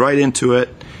zeroed right into it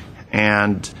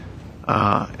and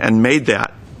made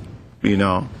that,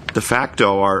 de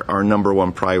facto our number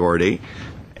one priority.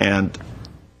 And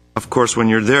of course, when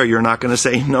you're there, you're not going to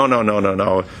say,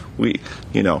 no. We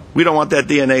don't want that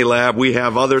DNA lab. We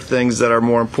have other things that are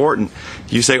more important.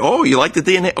 You say, oh, you like the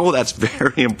DNA? Oh, that's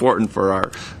very important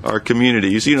for our community.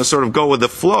 You see, sort of go with the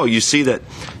flow. You see that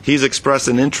he's expressed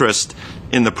an interest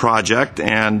in the project,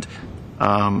 and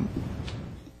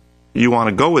you want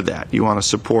to go with that. You want to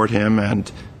support him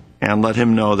and let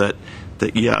him know that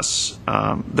yes,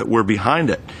 that we're behind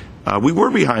it. We were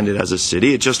behind it as a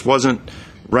city. It just wasn't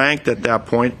ranked at that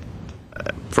point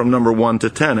from number 1 to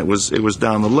 10. It was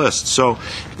down the list. So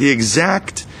the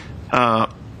exact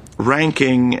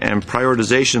ranking and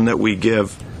prioritization that we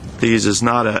give these is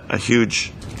not a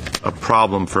huge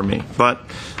problem for me. But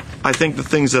I think the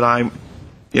things that I'm,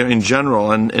 in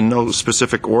general, and in no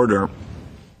specific order,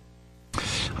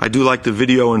 I do like the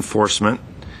video enforcement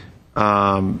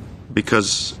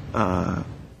because I'm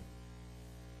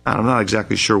not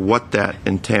exactly sure what that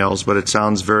entails, but it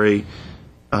sounds very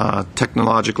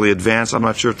technologically advanced. I'm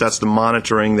not sure if that's the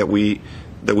monitoring that we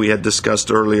had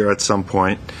discussed earlier at some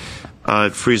point.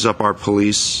 It frees up our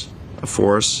police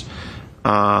force,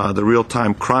 the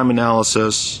real-time crime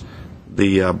analysis,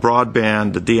 the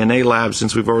broadband, the DNA lab.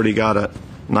 Since we've already got a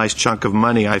nice chunk of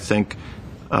money, I think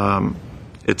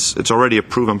it's already a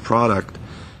proven product.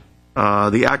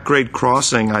 The at-grade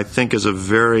crossing, I think, is a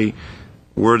very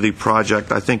worthy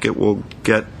project. I think it will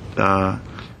get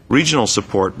regional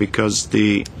support because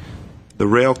the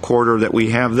rail corridor that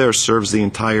we have there serves the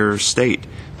entire state.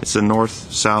 It's a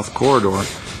north-south corridor.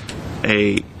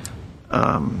 A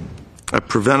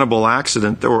preventable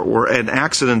accident or an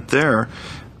accident there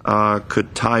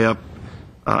could tie up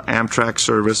Amtrak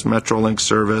service, Metrolink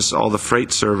service, all the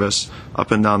freight service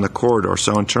up and down the corridor.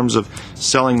 So in terms of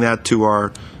selling that to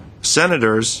our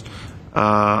senators,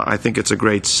 I think it's a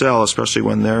great sell, especially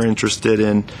when they're interested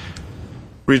in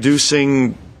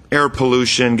reducing air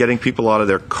pollution, getting people out of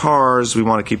their cars. We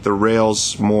want to keep the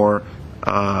rails more,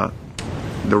 the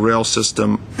rail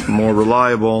system more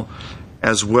reliable,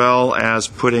 as well as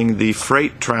putting the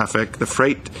freight traffic, the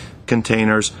freight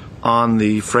containers on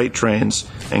the freight trains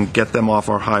and get them off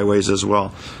our highways as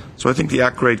well. So I think the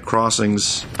at-grade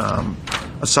crossings,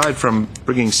 aside from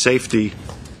bringing safety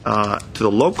to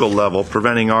the local level,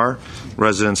 preventing our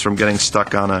residents from getting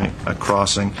stuck on a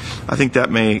crossing, I think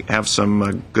that may have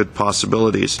some good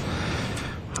possibilities.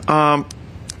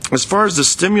 As far as the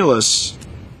stimulus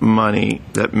money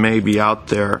that may be out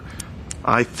there,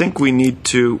 I think we need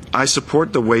to, I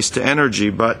support the waste to energy,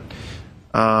 but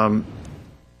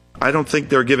I don't think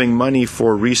they're giving money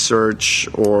for research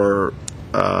or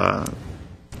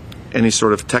any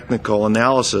sort of technical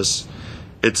analysis.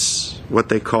 It's what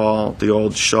they call the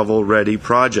old shovel-ready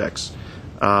projects.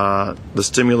 The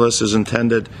stimulus is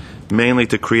intended mainly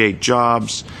to create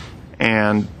jobs,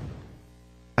 and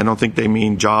I don't think they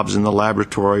mean jobs in the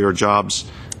laboratory or jobs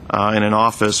in an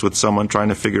office with someone trying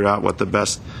to figure out what the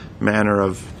best manner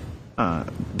of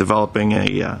developing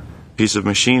a piece of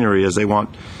machinery is. They want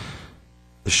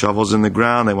the shovels in the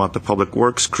ground, they want the public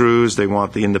works crews, they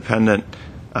want the independent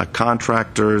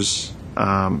contractors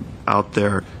out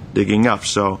there digging up.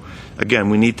 So again,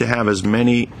 we need to have as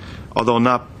many, although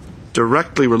not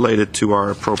directly related to our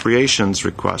appropriations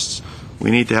requests, we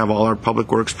need to have all our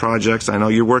public works projects. I know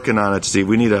you're working on it, Steve.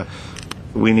 We need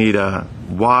a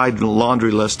wide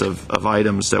laundry list of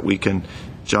items that we can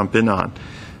jump in on.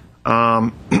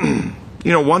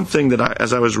 You know, one thing that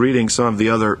as I was reading some of the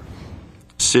other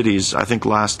cities, I think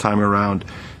last time around,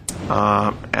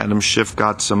 Adam Schiff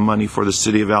got some money for the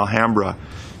city of Alhambra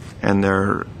and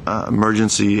their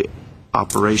emergency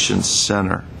operations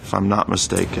center, if I'm not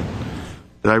mistaken.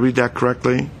 Did I read that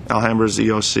correctly? Alhambra's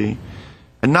EOC?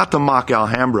 And not to mock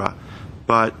Alhambra,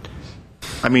 but,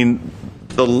 I mean,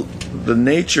 the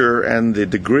nature and the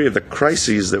degree of the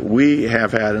crises that we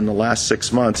have had in the last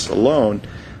 6 months alone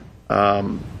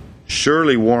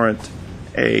surely warrant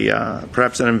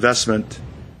perhaps an investment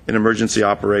in emergency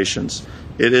operations.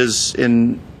 It is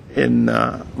in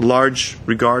large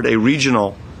regard a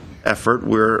regional effort.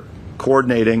 We're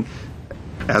coordinating,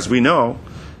 as we know.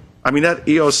 I mean, that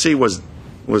EOC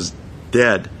was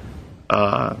dead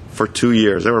for 2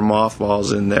 years. There were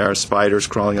mothballs in there, spiders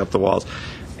crawling up the walls.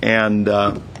 And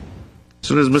as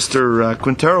soon as Mr.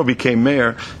 Quintero became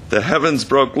mayor, the heavens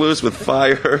broke loose with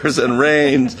fires and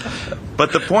rains.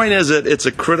 But the point is that it's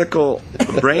a critical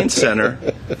brain center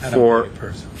for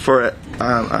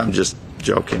I'm just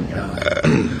joking.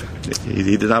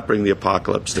 He did not bring the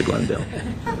apocalypse to Glendale.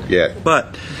 Yeah.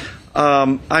 But,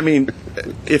 I mean,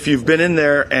 if you've been in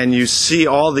there and you see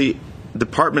all the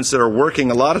departments that are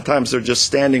working, a lot of times they're just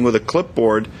standing with a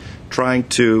clipboard trying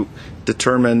to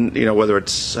determine, you know, whether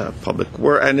it's public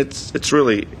work, and it's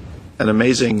really an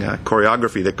amazing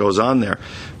choreography that goes on there.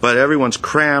 But everyone's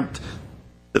cramped.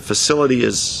 The facility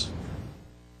is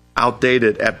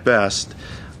outdated at best.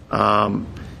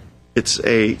 It's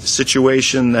a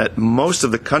situation that most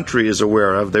of the country is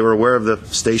aware of. They were aware of the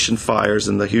station fires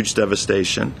and the huge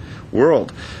devastation.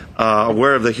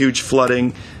 Aware of the huge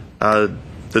flooding, the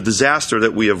disaster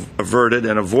that we have averted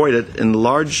and avoided in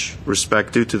large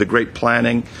respect due to the great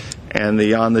planning and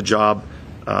the on-the-job,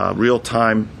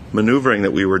 real-time maneuvering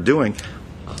that we were doing.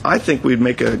 I think we'd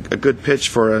make a good pitch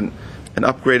for an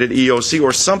upgraded EOC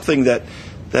or something that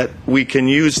we can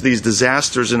use these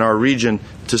disasters in our region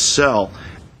to sell.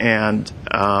 And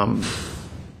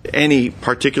any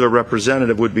particular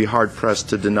representative would be hard-pressed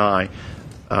to deny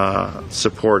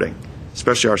supporting.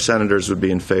 Especially our senators would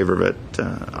be in favor of it,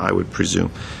 I would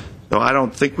presume. So I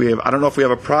don't know if we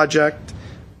have a project.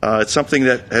 It's something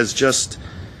that has just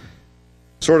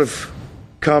sort of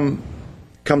come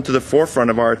to the forefront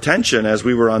of our attention as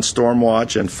we were on storm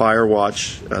watch and fire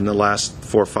watch in the last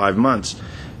 4 or 5 months.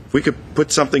 If we could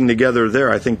put something together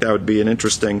there, I think that would be an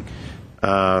interesting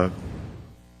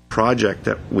project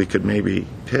that we could maybe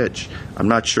pitch. I'm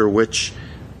not sure which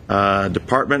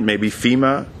department, maybe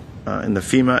FEMA, in the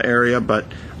FEMA area, but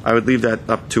I would leave that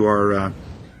up to our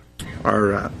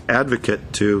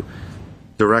advocate to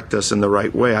direct us in the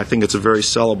right way. I think it's a very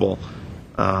sellable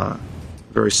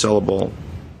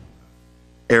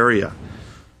area.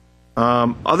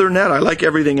 Other than that, I like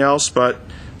everything else, but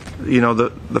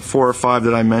the 4 or 5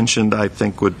 that I mentioned, I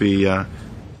think would be at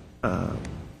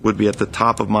the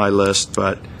top of my list.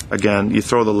 But again, you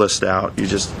throw the list out, you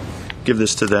just give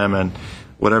this to them, and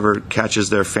whatever catches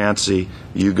their fancy,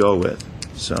 you go with.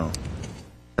 So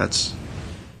that's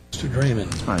Mr.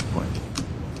 Draymond. my point.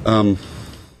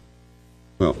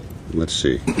 Well, let's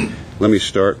see. Let me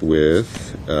start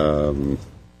with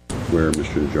where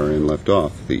Mr. Najarian left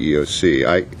off, the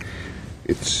EOC.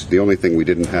 It's the only thing we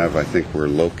didn't have, I think, were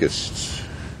locusts.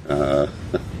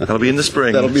 That'll be in the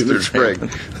spring. That'll be in the spring.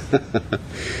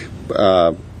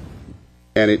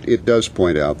 And it does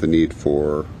point out the need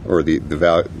for, or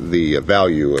the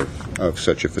value of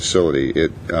such a facility.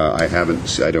 I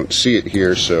don't see it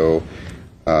here, so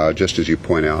just as you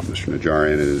point out, Mr.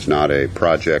 Najarian, it is not a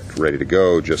project ready to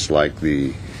go. Just like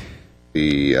the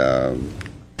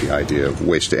idea of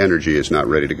waste to energy is not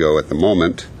ready to go at the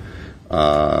moment,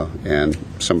 and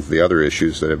some of the other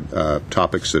issues that have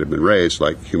topics that have been raised,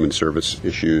 like human service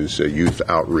issues, youth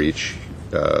outreach,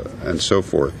 and so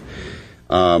forth.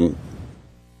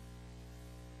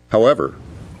 However,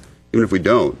 even if we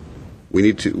don't, we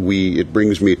need to. It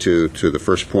brings me to the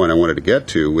first point I wanted to get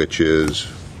to, which is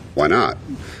why not?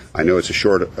 I know it's a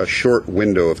short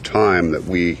window of time that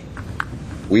we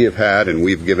have had, and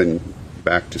we've given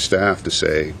back to staff to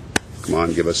say, come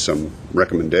on, give us some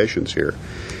recommendations here.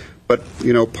 But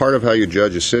part of how you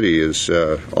judge a city is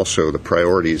also the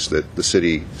priorities that the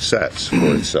city sets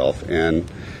for itself, and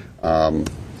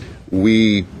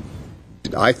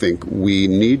I think we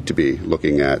need to be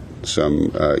looking at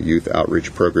some youth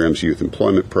outreach programs, youth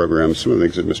employment programs, some of the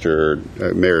things that Mr.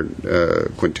 Mayor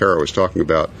Quintero was talking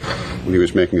about when he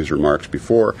was making his remarks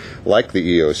before, like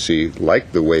the EOC,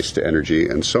 like the waste to energy,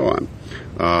 and so on.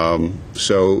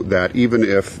 So that even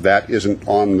if that isn't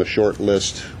on the short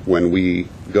list when we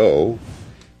go,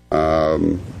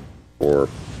 or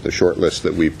the short list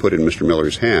that we put in Mr.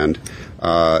 Miller's hand,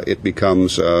 it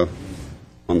becomes on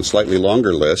the slightly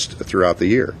longer list throughout the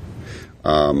year.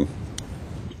 Mr.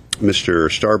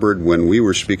 Starbird, when we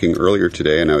were speaking earlier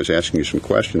today, and I was asking you some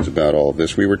questions about all of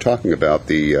this, we were talking about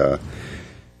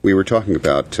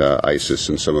ISIS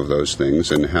and some of those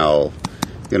things, and how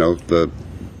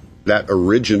that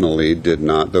originally did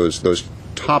not, those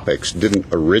topics didn't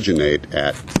originate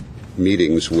at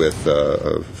meetings with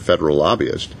federal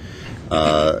lobbyists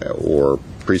or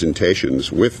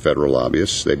presentations with federal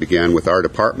lobbyists. They began with our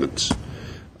departments.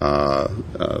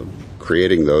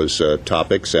 Creating those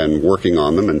topics and working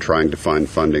on them and trying to find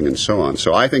funding and so on.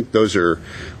 So I think those are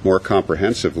more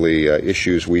comprehensively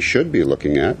issues we should be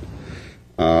looking at.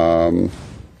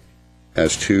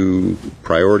 As to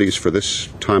priorities for this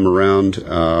time around,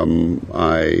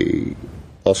 I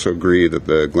also agree that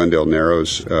the Glendale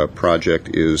Narrows project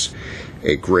is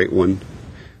a great one.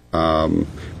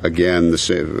 Again,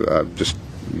 just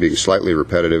being slightly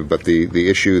repetitive, but the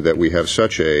issue that we have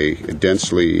such a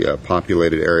densely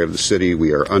populated area of the city,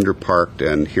 we are underparked,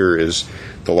 and here is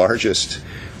the largest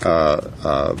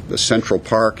central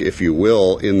park, if you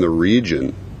will, in the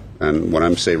region. And when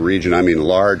I say region, I mean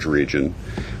large region,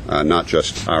 not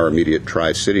just our immediate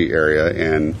Tri-City area,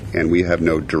 and we have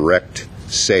no direct,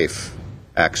 safe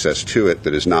access to it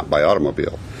that is not by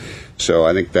automobile. So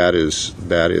I think that is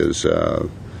a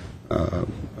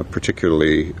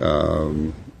particularly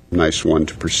nice one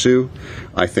to pursue.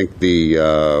 I think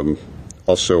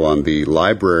also on the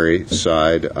library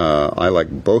side, I like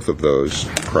both of those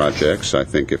projects. I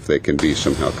think if they can be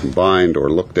somehow combined or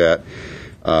looked at,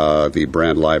 the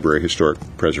Brand Library Historic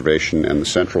Preservation and the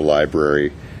Central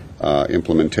Library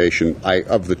implementation.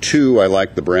 Of the two, I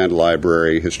like the Brand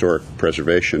Library Historic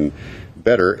Preservation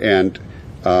better. And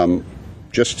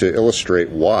just to illustrate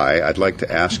why, I'd like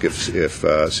to ask if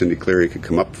Cindy Cleary could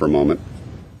come up for a moment,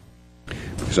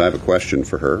 because I have a question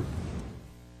for her.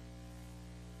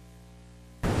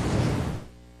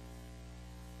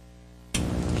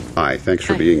 Hi, thanks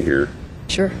for being here.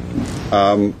 Sure.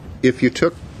 If you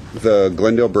took the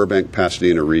Glendale, Burbank,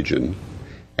 Pasadena region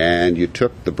and you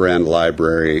took the Brand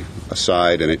Library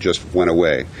aside and it just went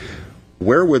away,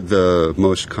 where would the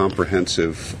most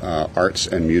comprehensive arts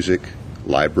and music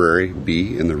library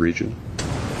be in the region?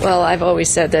 Well, I've always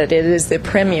said that it is the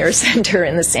premier center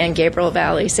in the San Gabriel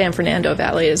Valley, San Fernando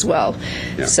Valley as well.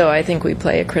 Yeah. So I think we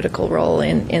play a critical role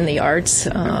in the arts.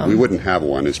 We wouldn't have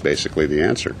one is basically the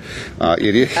answer.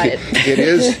 It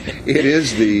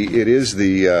is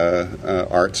the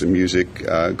arts and music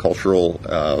cultural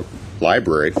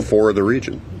library for the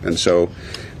region. And so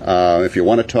if you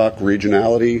want to talk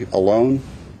regionality alone,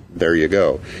 there you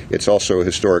go. It's also a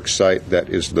historic site that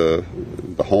is the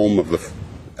home of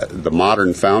the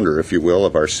modern founder, if you will,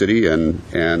 of our city, and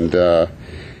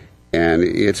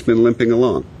it's been limping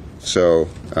along. So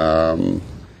the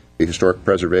historic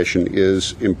preservation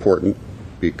is important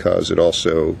because it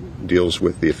also deals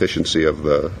with the efficiency of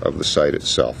the site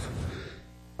itself.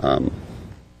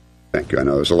 Thank you. I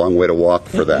know there's a long way to walk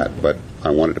for that, but I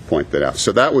wanted to point that out.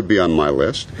 So that would be on my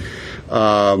list.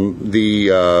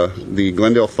 The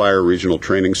Glendale Fire Regional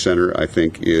Training Center, I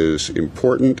think, is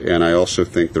important, and I also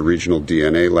think the Regional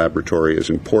DNA Laboratory is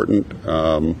important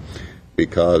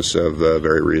because of the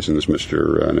very reasons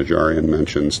Mr. Najarian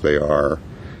mentions. They are,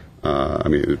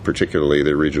 particularly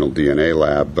the Regional DNA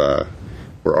Lab,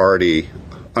 we're already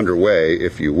underway,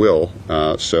 if you will,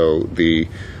 so the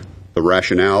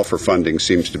rationale for funding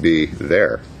seems to be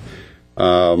there.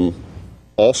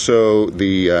 Also,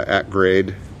 the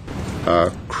at-grade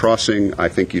crossing, I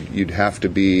think you'd have to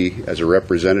be, as a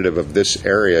representative of this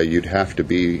area, you'd have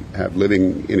to have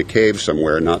living in a cave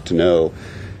somewhere not to know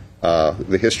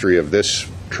the history of this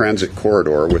transit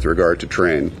corridor with regard to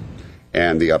train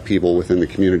and the upheaval within the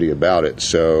community about it.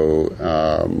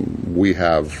 So we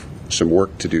have some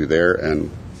work to do there,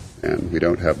 and we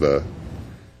don't have the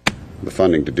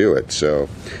funding to do it. So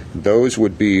those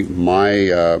would be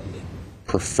my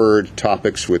preferred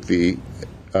topics with the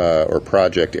or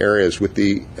project areas, with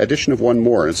the addition of one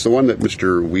more. It's the one that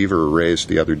Mr. Weaver raised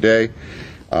the other day,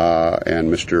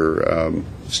 and Mr.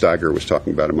 Steiger was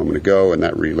talking about a moment ago, and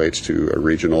that relates to a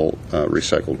regional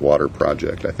recycled water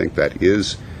project. I think that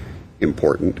is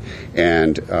important,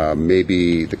 and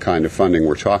maybe the kind of funding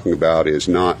we're talking about is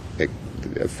not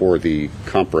for the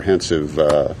comprehensive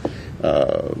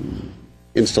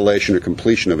installation or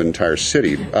completion of an entire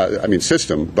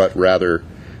system, but rather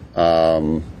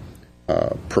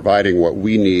providing what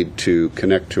we need to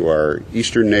connect to our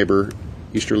easterly neighbor,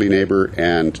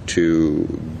 and to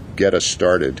get us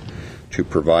started to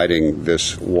providing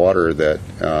this water that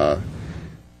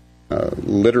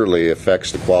literally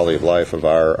affects the quality of life of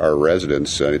our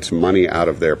residents. It's money out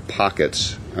of their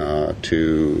pockets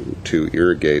to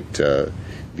irrigate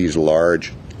these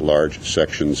large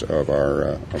sections of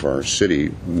our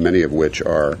city, many of which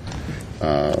are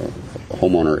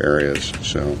homeowner areas.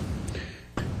 So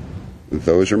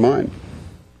those are mine.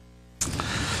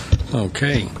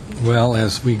 Okay. Well,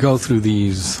 as we go through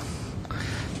these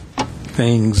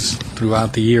things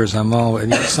throughout the years,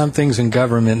 some things in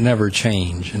government never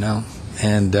change,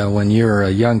 And when you're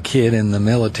a young kid in the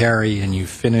military and you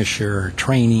finish your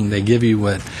training, they give you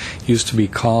what used to be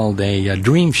called a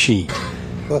dream sheet.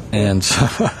 And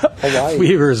so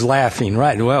Weaver's laughing,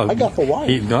 right? Well, I got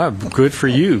Hawaii. Good for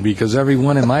you, because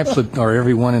everyone in my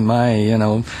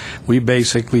we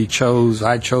basically chose.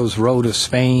 I chose Rhoda,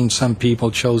 Spain. Some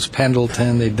people chose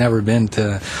Pendleton. They'd never been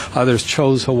to. Others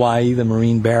chose Hawaii, the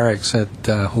Marine Barracks at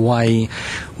Hawaii.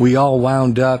 We all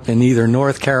wound up in either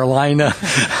North Carolina,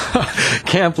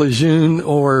 Camp Lejeune,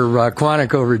 or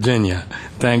Quantico, Virginia.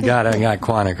 Thank God I got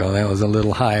Quantico. That was a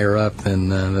little higher up than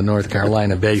the North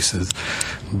Carolina bases.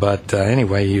 But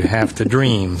anyway, you have to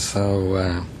dream.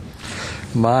 So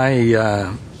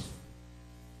my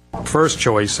first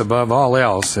choice, above all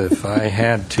else, if I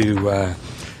had to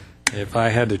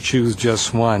choose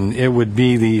just one, it would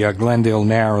be the Glendale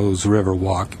Narrows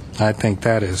Riverwalk. I think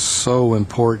that is so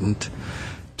important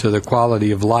to the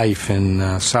quality of life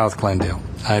in South Glendale.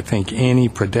 I think any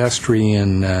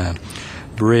pedestrian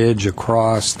bridge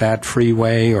across that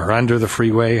freeway or under the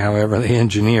freeway, however they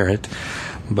engineer it,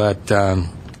 but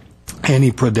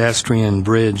any pedestrian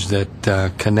bridge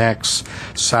that connects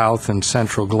South and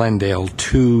Central Glendale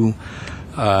to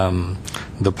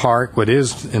the park, what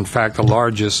is in fact the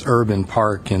largest urban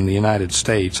park in the United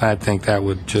States, I think that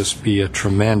would just be a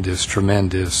tremendous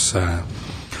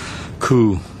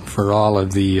coup for all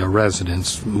of the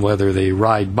residents, whether they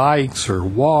ride bikes or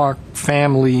walk,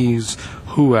 families,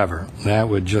 whoever. That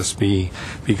would just be,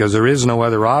 because there is no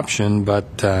other option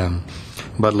but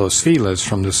but Los Feliz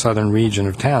from the southern region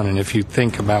of town. And if you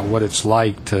think about what it's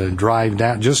like to drive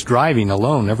down, just driving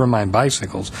alone, never mind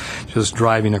bicycles, just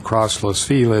driving across Los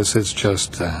Feliz, it's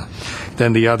just,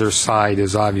 then the other side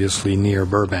is obviously near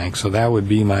Burbank. So that would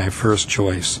be my first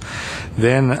choice.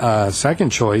 Then second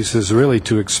choice is really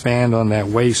to expand on that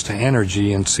waste to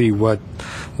energy and see what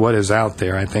is out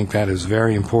there. I think that is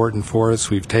very important for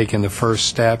us. We've taken the first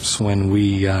steps when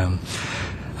we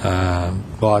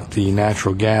bought the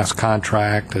natural gas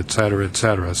contract, et cetera, et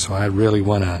cetera. So I really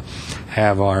want to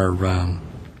have our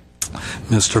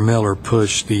Mr. Miller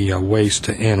push the waste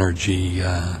to energy,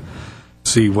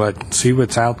 see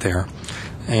what's out there.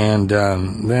 And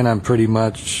then I'm pretty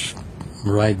much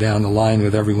right down the line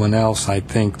with everyone else. I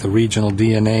think the regional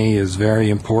DNA is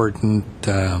very important.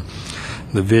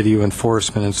 The video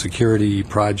enforcement and security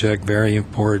project, very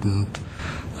important.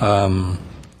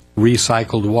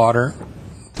 Recycled water,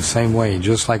 the same way,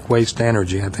 just like waste to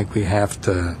energy. I think we have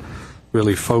to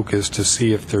really focus to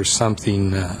see if there's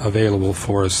something available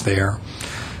for us there.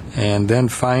 And then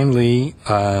finally,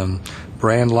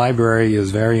 Brand Library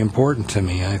is very important to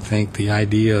me. I think the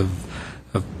idea of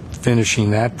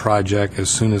finishing that project as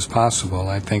soon as possible,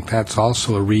 I think that's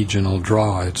also a regional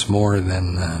draw. It's more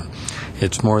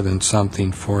than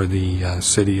something for the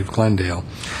city of Glendale.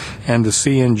 And the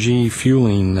CNG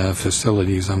fueling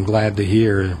facilities, I'm glad to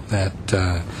hear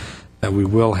that we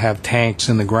will have tanks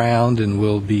in the ground and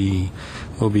we'll be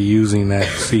using that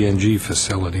CNG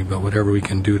facility, but whatever we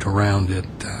can do to round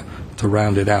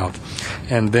it out.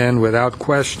 And then, without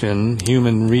question,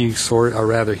 human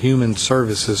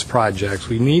services projects.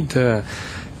 We need to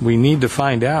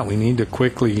find out. We need to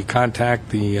quickly contact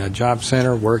the job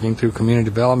center, working through community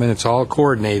development. It's all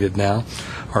coordinated now.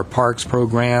 Our parks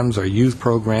programs, our youth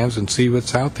programs, and see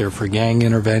what's out there for gang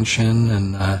intervention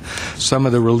and some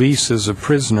of the releases of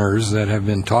prisoners that have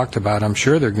been talked about. I'm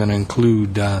sure they're going to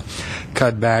include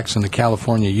cutbacks in the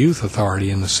California Youth Authority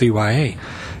and the CYA.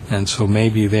 And so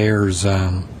maybe there's,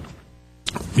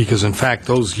 because in fact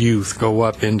those youth go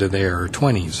up into their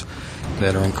 20s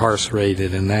that are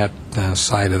incarcerated in that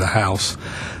side of the house.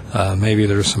 Maybe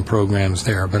there's some programs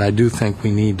there, but I do think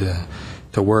we need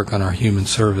to work on our human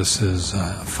services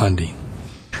funding.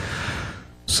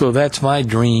 So that's my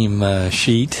dream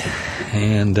sheet.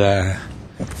 And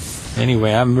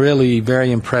anyway, I'm really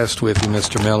very impressed with you,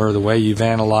 Mr. Miller, the way you've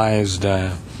analyzed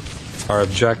our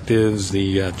objectives,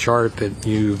 the chart that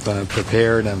you've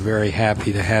prepared. I'm very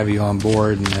happy to have you on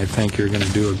board, and I think you're going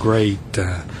to do a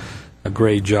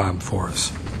great job for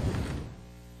us.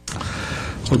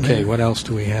 Okay, what else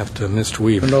do we have to, Mr.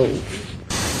 Weaver? No,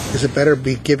 is it better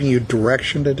be giving you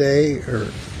direction today, or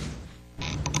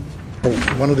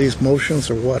one of these motions,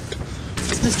 or what?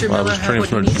 Does Mr. Miller have what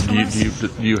he needs from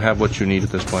us? Do you have what you need at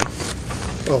this point?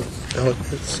 Oh,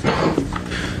 it's...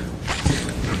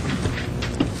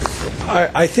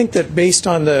 I think that based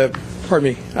on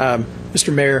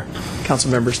Mr. Mayor, council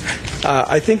members,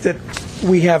 I think that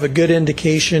we have a good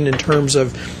indication in terms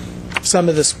of some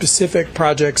of the specific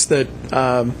projects that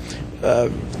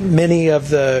many of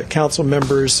the council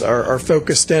members are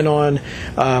focused in on.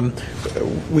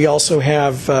 We also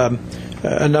have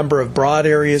a number of broad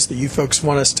areas that you folks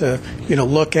want us to,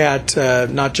 look at,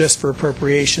 not just for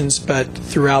appropriations, but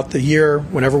throughout the year,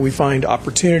 whenever we find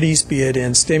opportunities, be it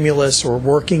in stimulus or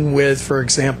working with, for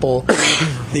example,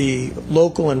 the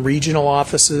local and regional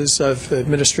offices of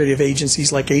administrative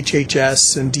agencies like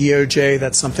HHS and DOJ.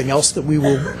 That's something else that we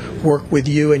will work with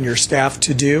you and your staff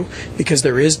to do, because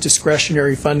there is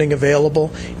discretionary funding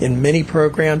available in many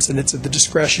programs, and it's at the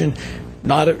discretion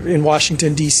not in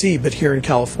Washington, D.C., but here in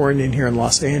California and here in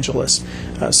Los Angeles,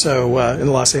 in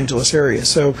the Los Angeles area.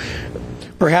 So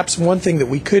perhaps one thing that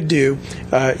we could do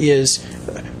is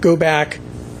go back,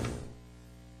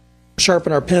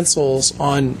 sharpen our pencils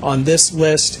on this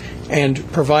list, and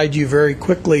provide you very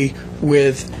quickly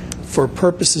with, for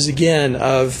purposes, again,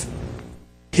 of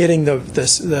hitting the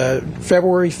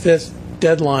February 5th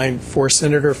deadline for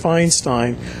Senator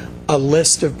Feinstein, a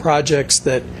list of projects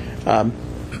that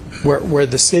where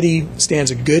the city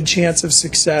stands a good chance of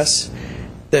success,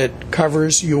 that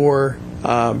covers your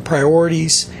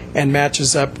priorities and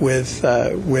matches up with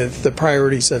the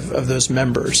priorities of those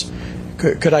members.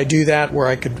 Could I do that, where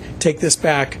I could take this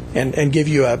back and give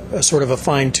you a sort of a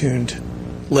fine-tuned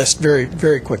list very,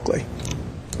 very quickly?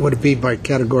 Would it be by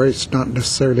categories, not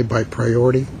necessarily by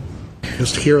priority?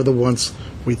 Just here are the ones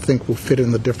we think will fit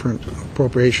in the different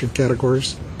appropriation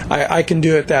categories? I can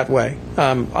do it that way.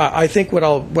 I think what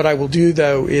I will do,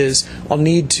 though, is I'll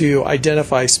need to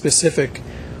identify specific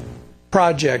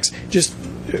projects.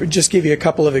 Just give you a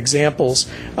couple of examples.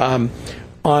 I'll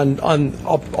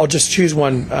just choose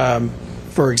one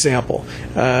for example,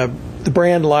 the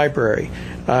Brand Library.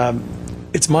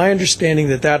 It's my understanding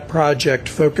that that project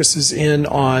focuses in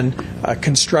on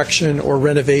construction or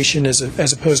renovation as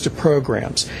opposed to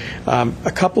programs.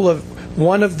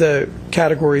 One of the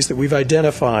categories that we've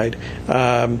identified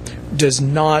does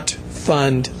not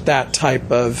fund that type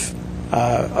of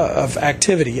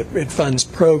activity. It funds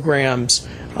programs,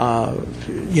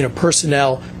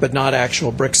 personnel, but not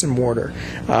actual bricks and mortar.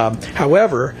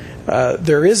 However,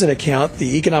 there is an account,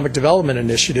 the Economic Development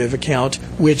Initiative account,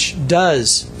 which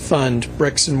does fund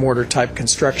bricks and mortar type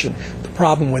construction. The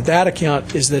problem with that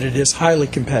account is that it is highly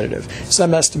competitive.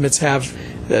 Some estimates have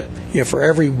that for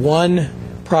every one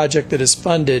project that is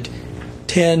funded,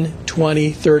 10,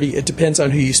 20, 30, it depends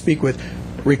on who you speak with,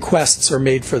 requests are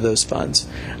made for those funds.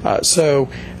 So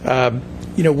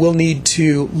we'll need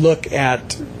to look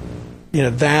at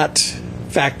that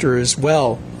factor as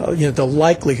well, the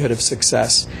likelihood of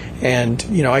success, and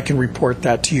I can report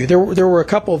that to you. There were a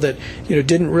couple that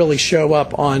didn't really show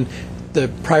up on the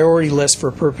priority list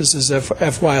for purposes of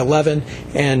FY11,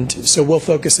 and so we'll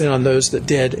focus in on those that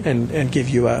did and give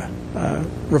you a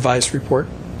revised report.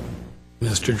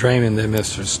 Mr. Draymond, then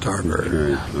Mr.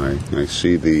 Starberg. I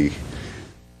see the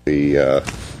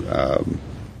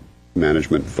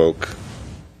management folk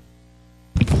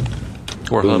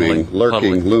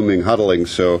looming, huddling.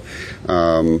 So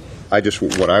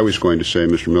what I was going to say,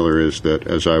 Mr. Miller, is that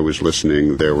as I was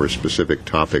listening, there were specific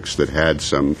topics that had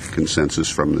some consensus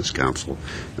from this council,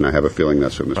 and I have a feeling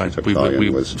that's what Mr.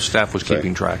 Tuckalion was. Staff was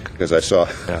keeping track because I saw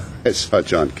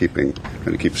John trying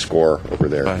to keep score over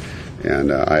there,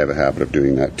 and I have a habit of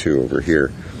doing that too over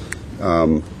here.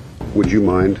 Would you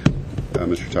mind,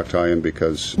 Mr. Tuckalion,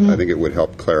 because I think it would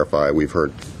help clarify. We've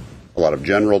heard a lot of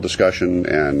general discussion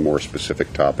and more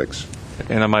specific topics.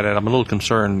 And I might add, I'm a little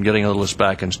concerned getting the list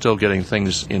back and still getting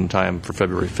things in time for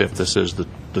February 5th. This is the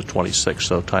 26th,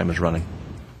 so time is running.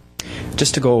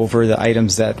 Just to go over the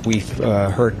items that we've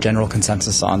heard general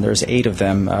consensus on, there's 8 of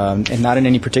them, and not in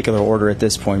any particular order at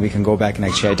this point. We can go back and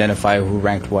actually identify who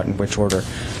ranked what in which order.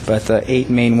 But the 8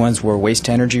 main ones were waste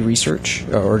to energy research,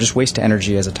 or just waste to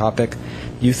energy as a topic,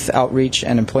 youth outreach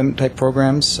and employment type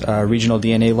programs, regional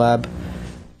DNA lab,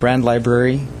 Brand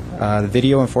Library,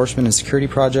 video enforcement and security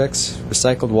projects,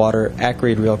 recycled water,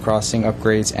 At-Grade rail crossing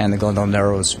upgrades, and the Glendale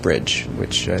Narrows Bridge,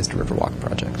 which is the Riverwalk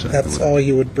project. That's all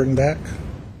you would bring back?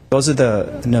 Those are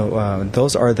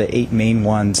the 8 main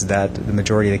ones that the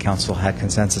majority of the council had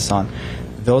consensus on.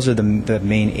 Those are the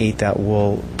main 8 that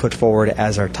we'll put forward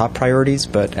as our top priorities,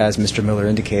 but as Mr. Miller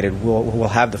indicated, we'll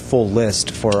have the full list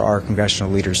for our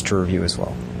congressional leaders to review as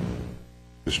well.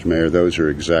 Mr. Mayor, those are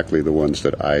exactly the ones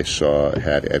that I saw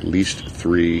had at least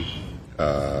 3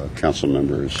 council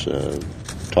members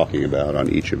talking about on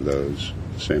each of those,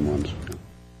 same ones.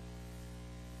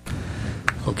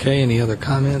 Okay, any other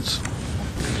comments?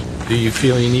 Do you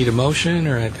feel you need a motion,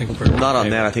 or I think we're not on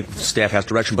that? I think staff has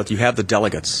direction, but you have the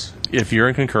delegates. If you're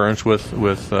in concurrence with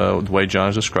the way John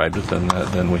has described it,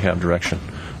 then we have direction.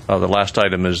 The last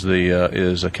item is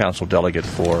a council delegate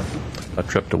for a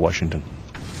trip to Washington.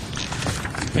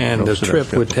 And the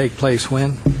trip would take place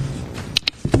when?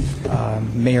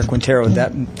 Mayor Quintero,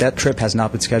 that trip has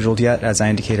not been scheduled yet. As I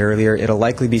indicated earlier, it'll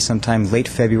likely be sometime late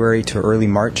February to early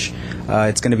March.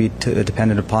 It's going to be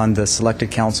dependent upon the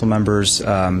selected council members'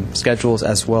 schedules,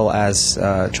 as well as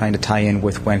trying to tie in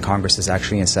with when Congress is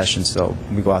actually in session. So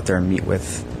we go out there and meet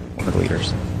with one of the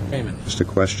leaders. Just a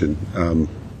question.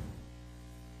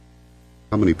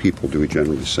 How many people do we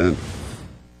generally send?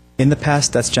 In the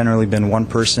past, that's generally been one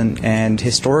person, and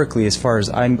historically, as far as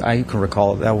I can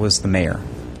recall, that was the mayor.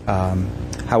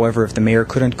 However, if the mayor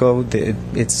couldn't go,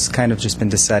 it's kind of just been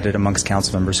decided amongst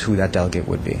council members who that delegate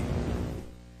would be.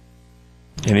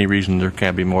 Any reason there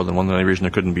can't be more than one? Any reason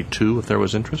there couldn't be 2 if there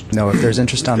was interest? No, if there's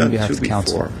interest on behalf of the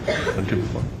council. Done 2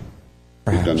 before.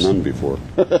 We've done none before.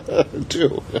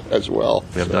 2 as well.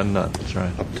 We have done none. That's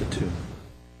right. Up to 2.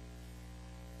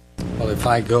 Well, if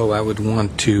I go, I would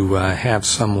want to have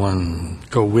someone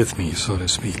go with me, so to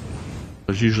speak.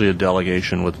 There's usually a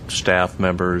delegation with staff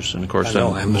members, and of course,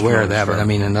 I'm aware of that, but I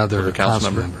mean another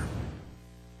council member.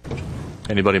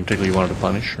 Anybody in particular you wanted to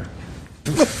punish? Or?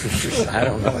 I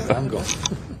don't know if I'm going.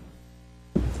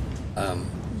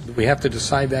 Do we have to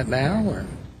decide that now, or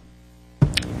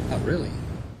not really?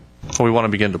 Well, we want to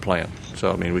begin to plan.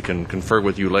 So, I mean, we can confer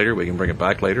with you later. We can bring it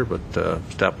back later, but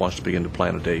staff wants to begin to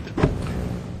plan a date.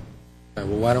 Well,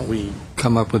 why don't we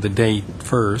come up with a date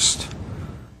first,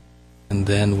 and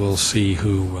then we'll see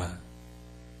who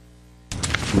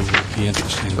would be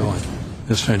interested in going.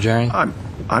 Mr. Najarian?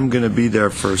 I'm going to be there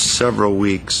for several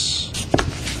weeks,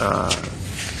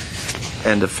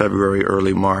 end of February,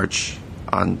 early March,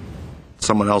 on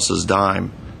someone else's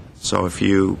dime. So if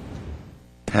you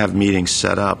have meetings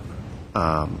set up,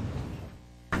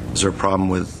 is there a problem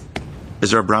with?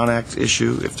 Is there a Brown Act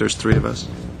issue if there's 3 of us?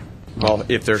 Well,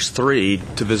 if there's 3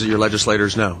 to visit your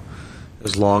legislators, no.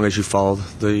 As long as you follow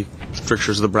the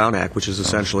strictures of the Brown Act, which is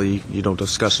essentially you don't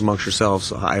discuss amongst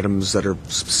yourselves items that are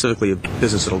specifically a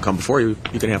business that will come before you,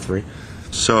 you can have 3.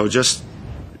 So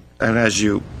and as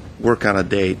you work on a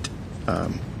date,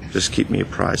 just keep me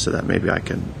apprised of that. Maybe I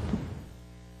can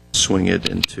swing it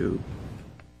into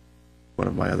one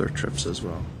of my other trips as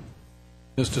well.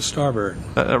 Mr. Starbird.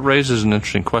 That raises an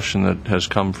interesting question that has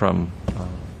come from a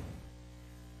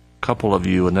couple of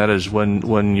you, and that is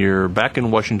when you're back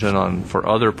in Washington for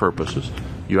other purposes,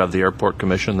 you have the Airport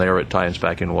Commission, they are at times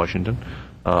back in Washington,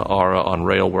 are on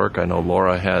rail work. I know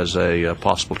Laura has a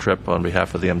possible trip on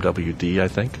behalf of the MWD, I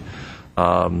think.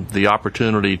 The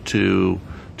opportunity to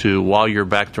while you're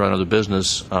back there on other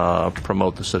business,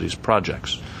 promote the city's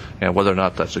projects. And whether or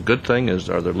not that's a good thing,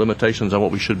 are there limitations on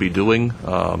what we should be doing?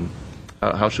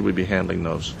 How should we be handling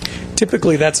those?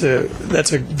 Typically, that's a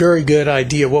very good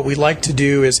idea. What we like to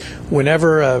do is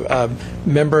whenever a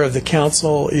member of the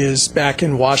council is back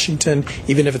in Washington,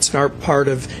 even if it's not part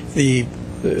of the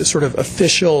sort of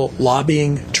official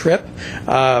lobbying trip,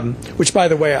 which, by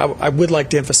the way, I would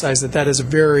like to emphasize that is a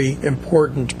very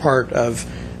important part of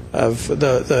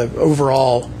the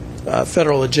overall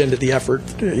federal agenda, the effort,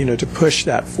 to push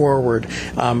that forward.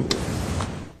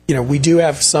 We do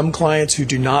have some clients who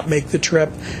do not make the trip.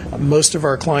 Most of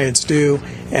our clients do,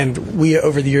 and we,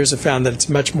 over the years, have found that it's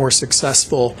much more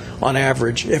successful on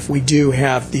average if we do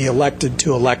have the elected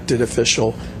to elected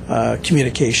official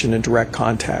communication and direct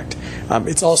contact.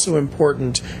 It's also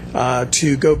important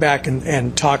to go back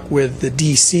and talk with the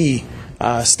D.C.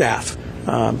 Staff.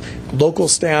 Local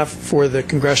staff for the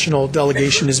congressional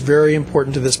delegation is very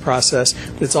important to this process,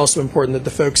 but it's also important that the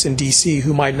folks in D.C.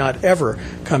 who might not ever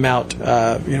come out,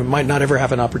 might not ever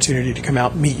have an opportunity to come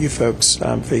out and meet you folks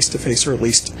face to face, or at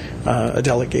least a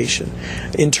delegation.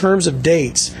 In terms of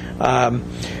dates, in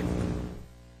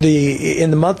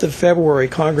the month of February,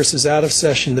 Congress is out of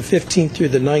session the 15th through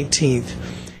the 19th.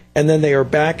 And then they are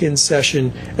back in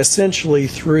session essentially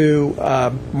through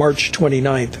March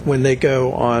 29th, when they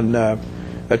go on a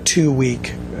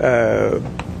 2-week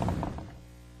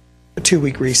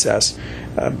recess.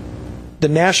 The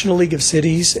National League of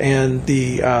Cities and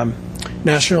the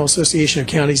National Association of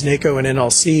Counties, NACO, and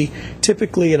NLC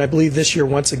typically, and I believe this year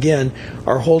once again,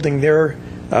 are holding their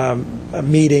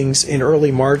meetings in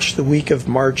early March, the week of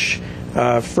March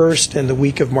 1st and the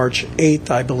week of March 8th,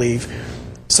 I believe.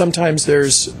 Sometimes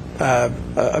there's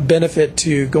a benefit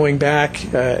to going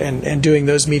back and doing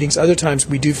those meetings. Other times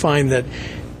we do find that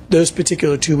those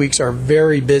particular 2 weeks are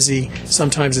very busy.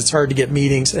 Sometimes it's hard to get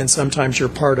meetings, and sometimes you're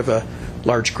part of a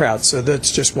large crowd. So that's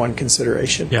just one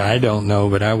consideration. Yeah, I don't know,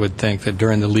 but I would think that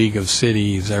during the League of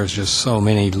Cities, there's just so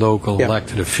many local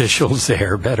elected officials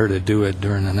there. Better to do it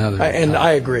during another time. And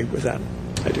I agree with that.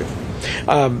 I do.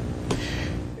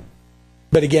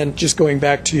 But again, just going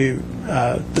back to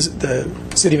the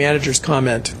city manager's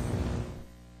comment,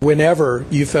 whenever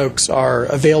you folks are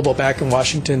available back in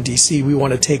Washington, D.C., we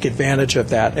want to take advantage of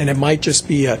that. And it might just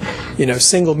be a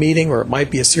single meeting, or it might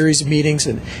be a series of meetings,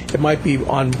 and it might be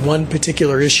on one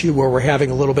particular issue where we're having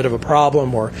a little bit of a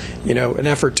problem, or an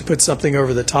effort to put something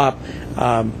over the top.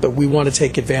 But we want to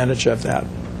take advantage of that.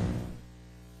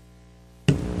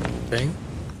 Okay.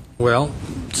 Well,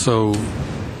 so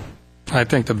I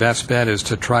think the best bet is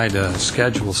to try to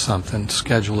schedule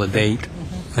a date,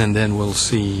 and then we'll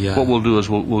see. What we'll do is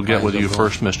we'll get with you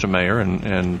first, Mr. Mayor,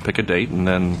 and pick a date, and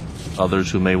then others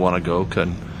who may want to go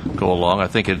can go along. I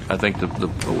think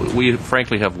we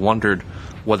frankly have wondered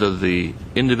whether the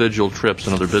individual trips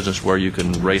and other business where you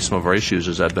can raise some of our issues,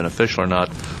 is that beneficial or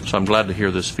not. So I'm glad to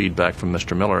hear this feedback from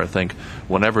Mr. Miller. I think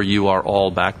whenever you are all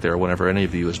back there, whenever any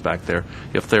of you is back there,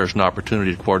 if there's an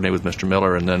opportunity to coordinate with Mr.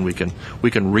 Miller, and then we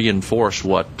can reinforce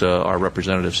what our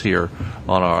representatives here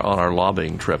on our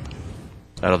lobbying trip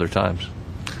at other times.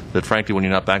 That frankly, when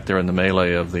you're not back there in the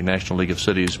melee of the National League of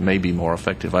Cities, may be more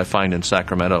effective. I find in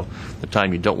Sacramento, the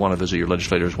time you don't want to visit your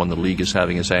legislators when the league is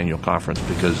having its annual conference,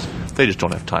 because they just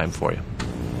don't have time for you.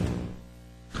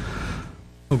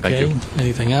 Okay. Thank you.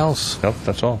 Anything else? Nope,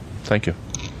 that's all. Thank you.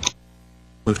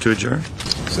 Move to adjourn.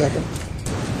 Second.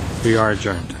 We are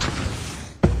adjourned.